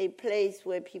becomes a place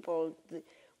where people,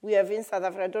 we have in South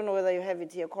Africa, I don't know whether you have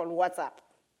it here, called WhatsApp.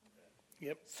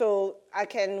 Yep. So I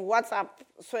can WhatsApp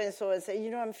so-and-so and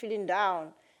say, I'm feeling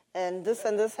down, and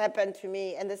this happened to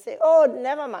me. And they say, oh,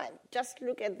 never mind. Just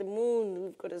look at the moon.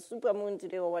 We've got a super moon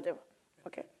today or whatever.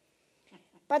 Okay.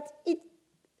 But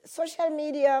social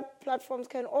media platforms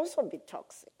can also be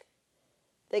toxic.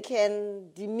 They can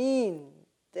demean.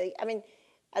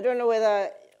 I don't know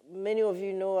whether many of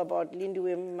you know about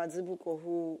Lindiwe Mazibuko,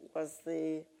 who was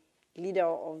the leader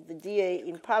of the DA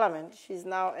in Parliament. She's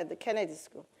now at the Kennedy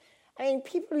School.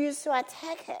 People used to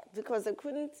attack her because they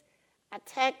couldn't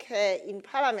attack her in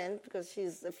Parliament because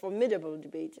she's a formidable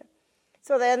debater.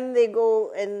 So then they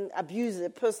go and abuse her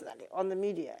personally on the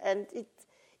media. And it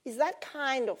is that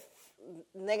kind of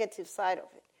negative side of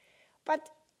it. But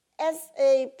as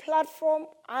a platform,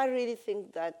 I really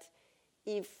think that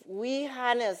if we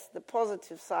harness the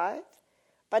positive side,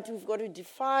 but we've got to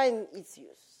define its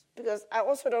use. Because I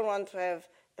also don't want to have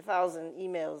 1,000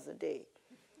 emails a day.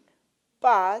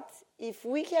 But if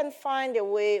we can find a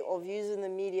way of using the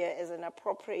media as an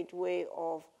appropriate way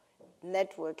of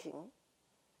networking,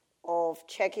 of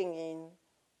checking in,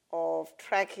 of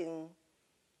tracking,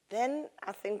 then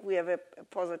I think we have a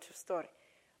positive story.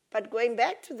 But going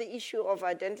back to the issue of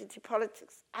identity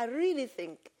politics, I really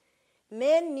think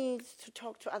men need to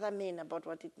talk to other men about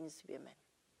what it means to be a man.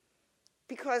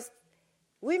 Because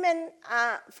women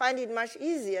find it much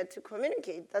easier to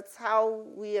communicate. That's how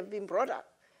we have been brought up.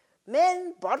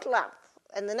 Men bottle up.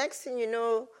 And the next thing you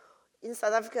know, in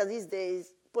South Africa these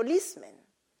days, policemen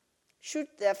shoot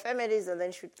their families and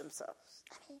then shoot themselves.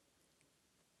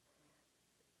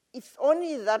 If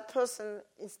only that person,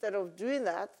 instead of doing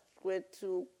that, were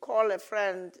to call a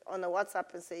friend on a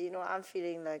WhatsApp and say, I'm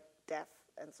feeling like death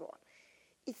and so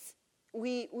on.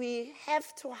 We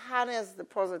have to harness the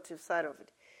positive side of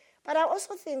it. But I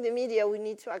also think the media, we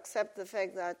need to accept the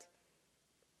fact that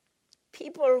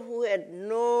people who had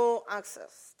no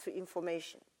access to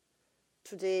information,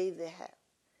 today they have.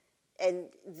 And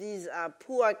these are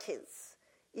poor kids,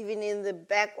 even in the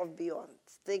back of beyond.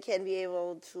 They can be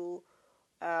able to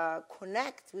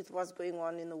connect with what's going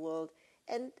on in the world.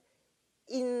 And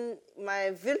in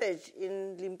my village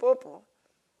in Limpopo,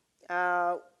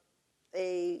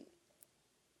 a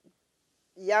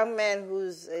young man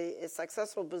who's a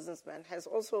successful businessman has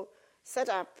also set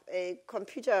up a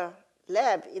computer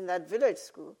lab in that village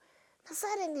school. Now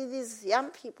suddenly these young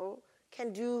people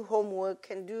can do homework,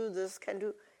 can do this,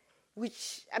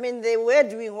 they were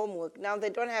doing homework. Now they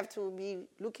don't have to be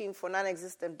looking for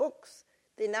non-existent books.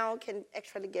 They now can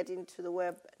actually get into the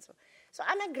web. So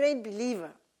I'm a great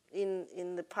believer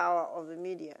in the power of the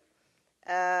media.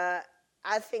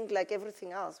 I think, like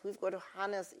everything else, we've got to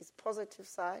harness its positive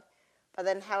side, but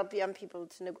then help young people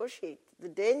to negotiate the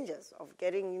dangers of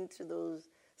getting into those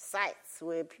sites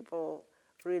where people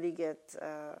really get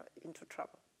into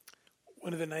trouble.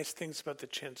 One of the nice things about the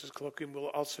Chancellor's Colloquium, we'll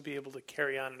also be able to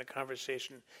carry on in a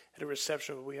conversation at a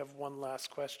reception, but we have one last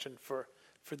question for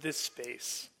this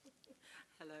space.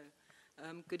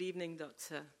 Hello. Good evening,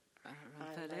 Dr.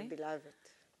 Ramphele. Hi, my beloved.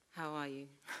 How are you?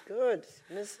 Good.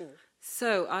 Missing.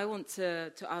 So I want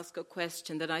to ask a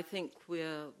question that I think we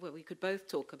could both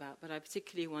talk about, but I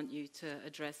particularly want you to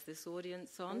address this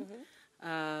audience on.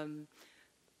 Mm-hmm.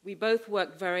 We both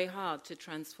work very hard to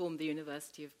transform the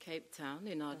University of Cape Town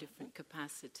in our different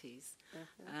capacities.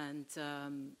 And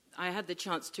I had the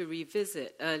chance to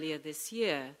revisit earlier this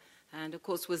year, and of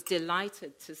course was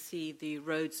delighted to see the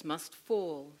Rhodes Must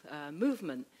Fall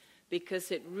movement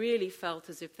because it really felt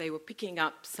as if they were picking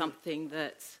up something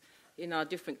that, in our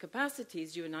different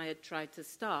capacities, you and I had tried to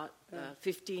start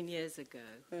 15 years ago,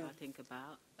 I think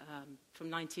about,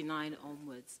 from 99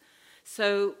 onwards.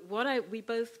 So we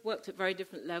both worked at very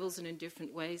different levels and in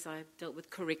different ways. I dealt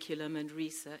with curriculum and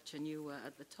research, and you were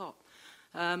at the top.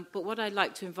 But what I'd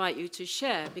like to invite you to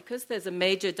share, because there's a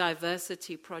major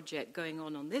diversity project going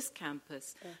on this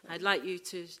campus, I'd like you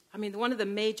to, one of the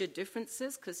major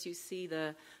differences, because you see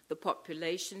the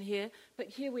population here, but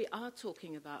here we are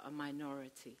talking about a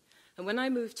minority. And when I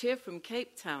moved here from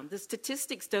Cape Town, the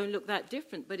statistics don't look that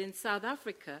different, but in South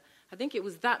Africa, I think it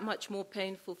was that much more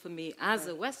painful for me as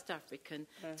a West African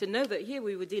to know that here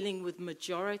we were dealing with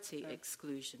majority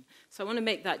exclusion. So I want to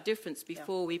make that difference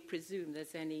before we presume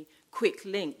there's any quick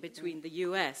link between the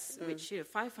US, which,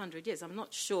 500 years, I'm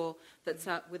not sure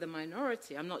that with a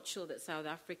minority, I'm not sure that South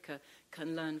Africa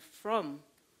can learn from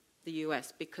the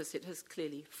US because it has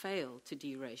clearly failed to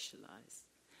deracialize,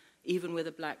 even with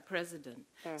a black president.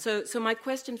 So my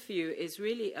question for you is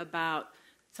really about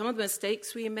some of the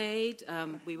mistakes we made.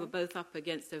 We were both up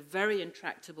against a very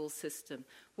intractable system.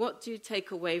 What do you take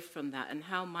away from that, and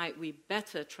how might we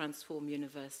better transform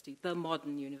university, the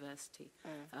modern university,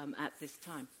 at this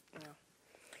time?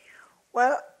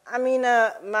 Well,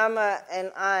 Mama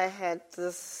and I had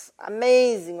this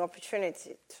amazing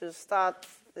opportunity to start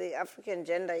the African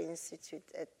Gender Institute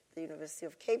at the University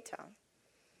of Cape Town.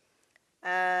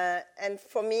 And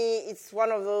for me, it's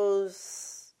one of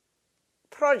those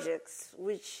projects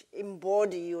which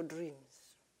embody your dreams.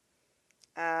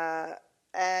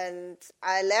 And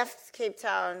I left Cape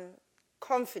Town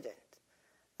confident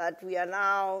that we are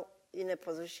now in a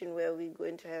position where we're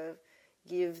going to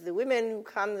give the women who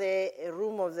come there a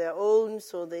room of their own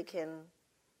so they can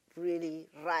really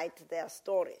write their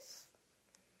stories.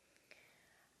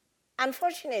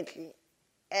 Unfortunately,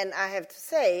 and I have to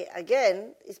say,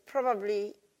 again, it's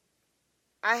probably,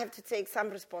 I have to take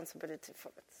some responsibility for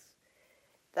it,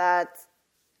 that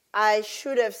I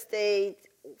should have stayed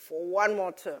for one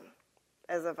more term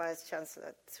as a vice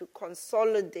chancellor to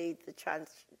consolidate the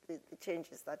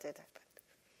changes that had happened.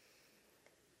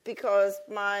 Because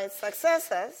my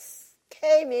successors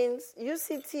came in,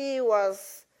 UCT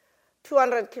was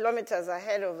 200 kilometers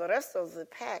ahead of the rest of the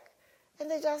pack,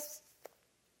 and they just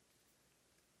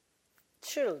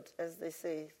chilled, as they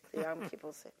say, the young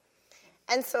people say.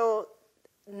 And so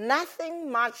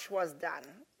nothing much was done.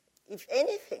 If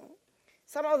anything,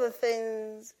 some of the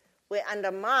things were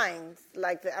undermined,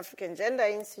 like the African Gender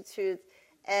Institute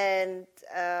and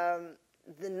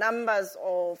the numbers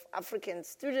of African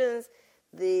students,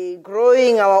 the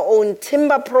growing our own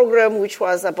timber program, which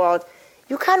was about,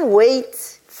 you can't wait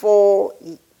for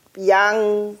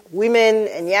young women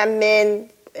and young men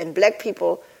and black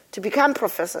people to become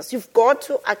professors. You've got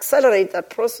to accelerate that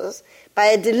process by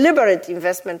a deliberate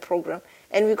investment program,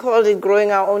 and we called it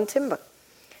Growing Our Own Timber.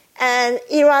 And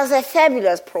it was a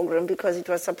fabulous program because it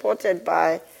was supported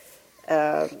by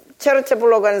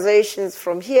charitable organizations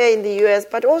from here in the US,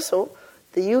 but also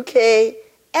the UK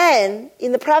and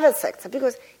in the private sector,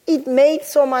 because it made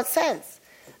so much sense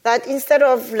that instead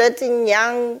of letting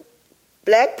young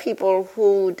black people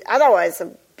who would otherwise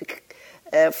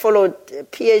have followed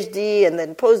PhD and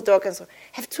then postdoc and so on,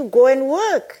 have to go and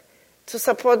work to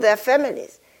support their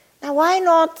families. Now, why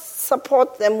not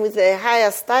support them with a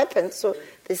higher stipend so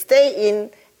they stay in,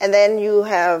 and then you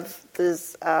have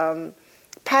this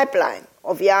pipeline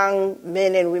of young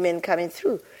men and women coming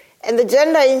through? And the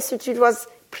Gender Institute was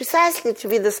precisely to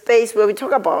be the space where we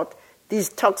talk about these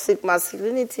toxic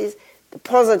masculinities, the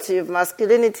positive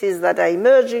masculinities that are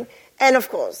emerging, and of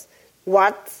course,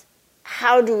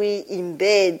 how do we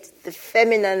embed the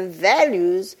feminine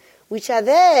values which are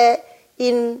there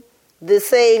in the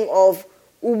saying of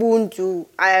Ubuntu,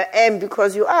 I am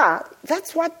because you are.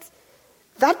 That's what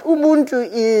that Ubuntu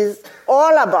is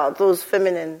all about, those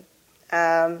feminine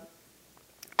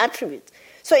attributes.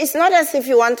 So it's not as if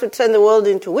you want to turn the world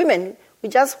into women. We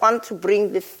just want to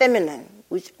bring the feminine,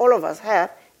 which all of us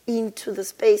have, into the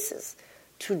spaces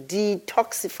to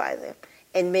detoxify them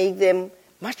and make them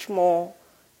much more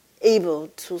able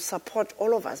to support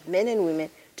all of us, men and women,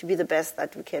 to be the best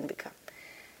that we can become.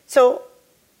 So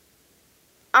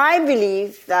I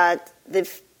believe that the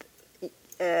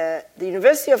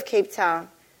University of Cape Town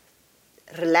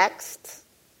relaxed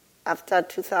after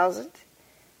 2000,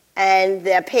 and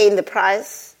they are paying the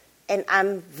price, and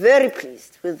I'm very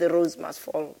pleased with the Rose Must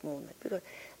Fall movement. Because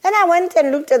then I went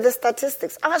and looked at the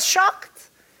statistics. I was shocked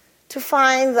to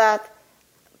find that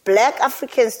black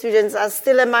African students are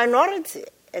still a minority.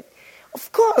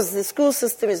 Of course, the school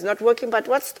system is not working, but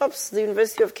what stops the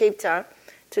University of Cape Town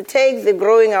to take the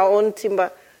Growing Our Own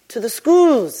Timber to the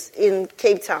schools in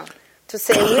Cape Town to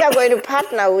say, we are going to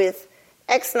partner with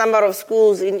X number of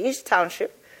schools in each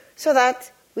township so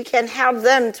that we can help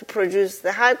them to produce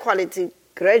the high-quality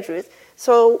graduates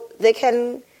so they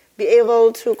can be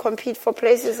able to compete for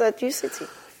places at UCT.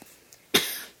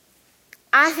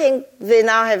 I think they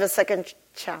now have a second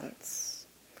chance.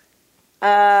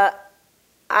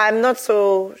 I'm not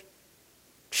so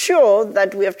sure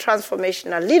that we have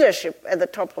transformational leadership at the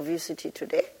top of UCT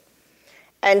today.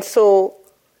 And so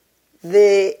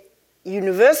the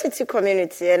university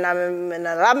community, and I'm an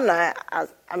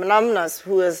alumnus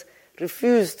who has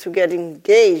refused to get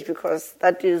engaged because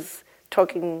that is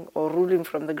talking or ruling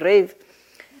from the grave.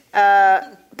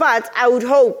 But I would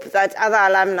hope that other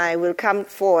alumni will come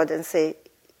forward and say,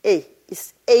 hey,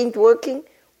 it ain't working.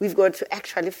 We've got to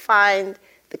actually find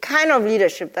the kind of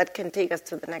leadership that can take us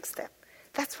to the next step.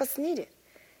 That's what's needed.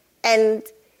 And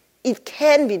it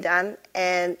can be done,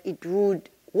 and it would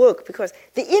work because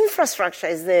the infrastructure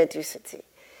is there at UCT.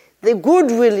 The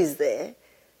goodwill is there.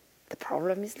 The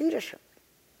problem is leadership.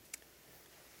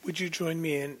 Would you join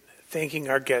me in thanking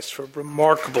our guests for a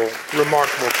remarkable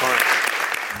time?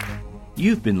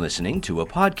 You've been listening to a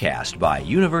podcast by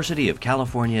University of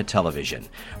California Television.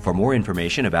 For more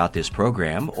information about this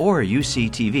program or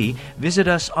UCTV, visit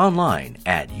us online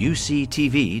at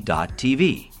uctv.tv.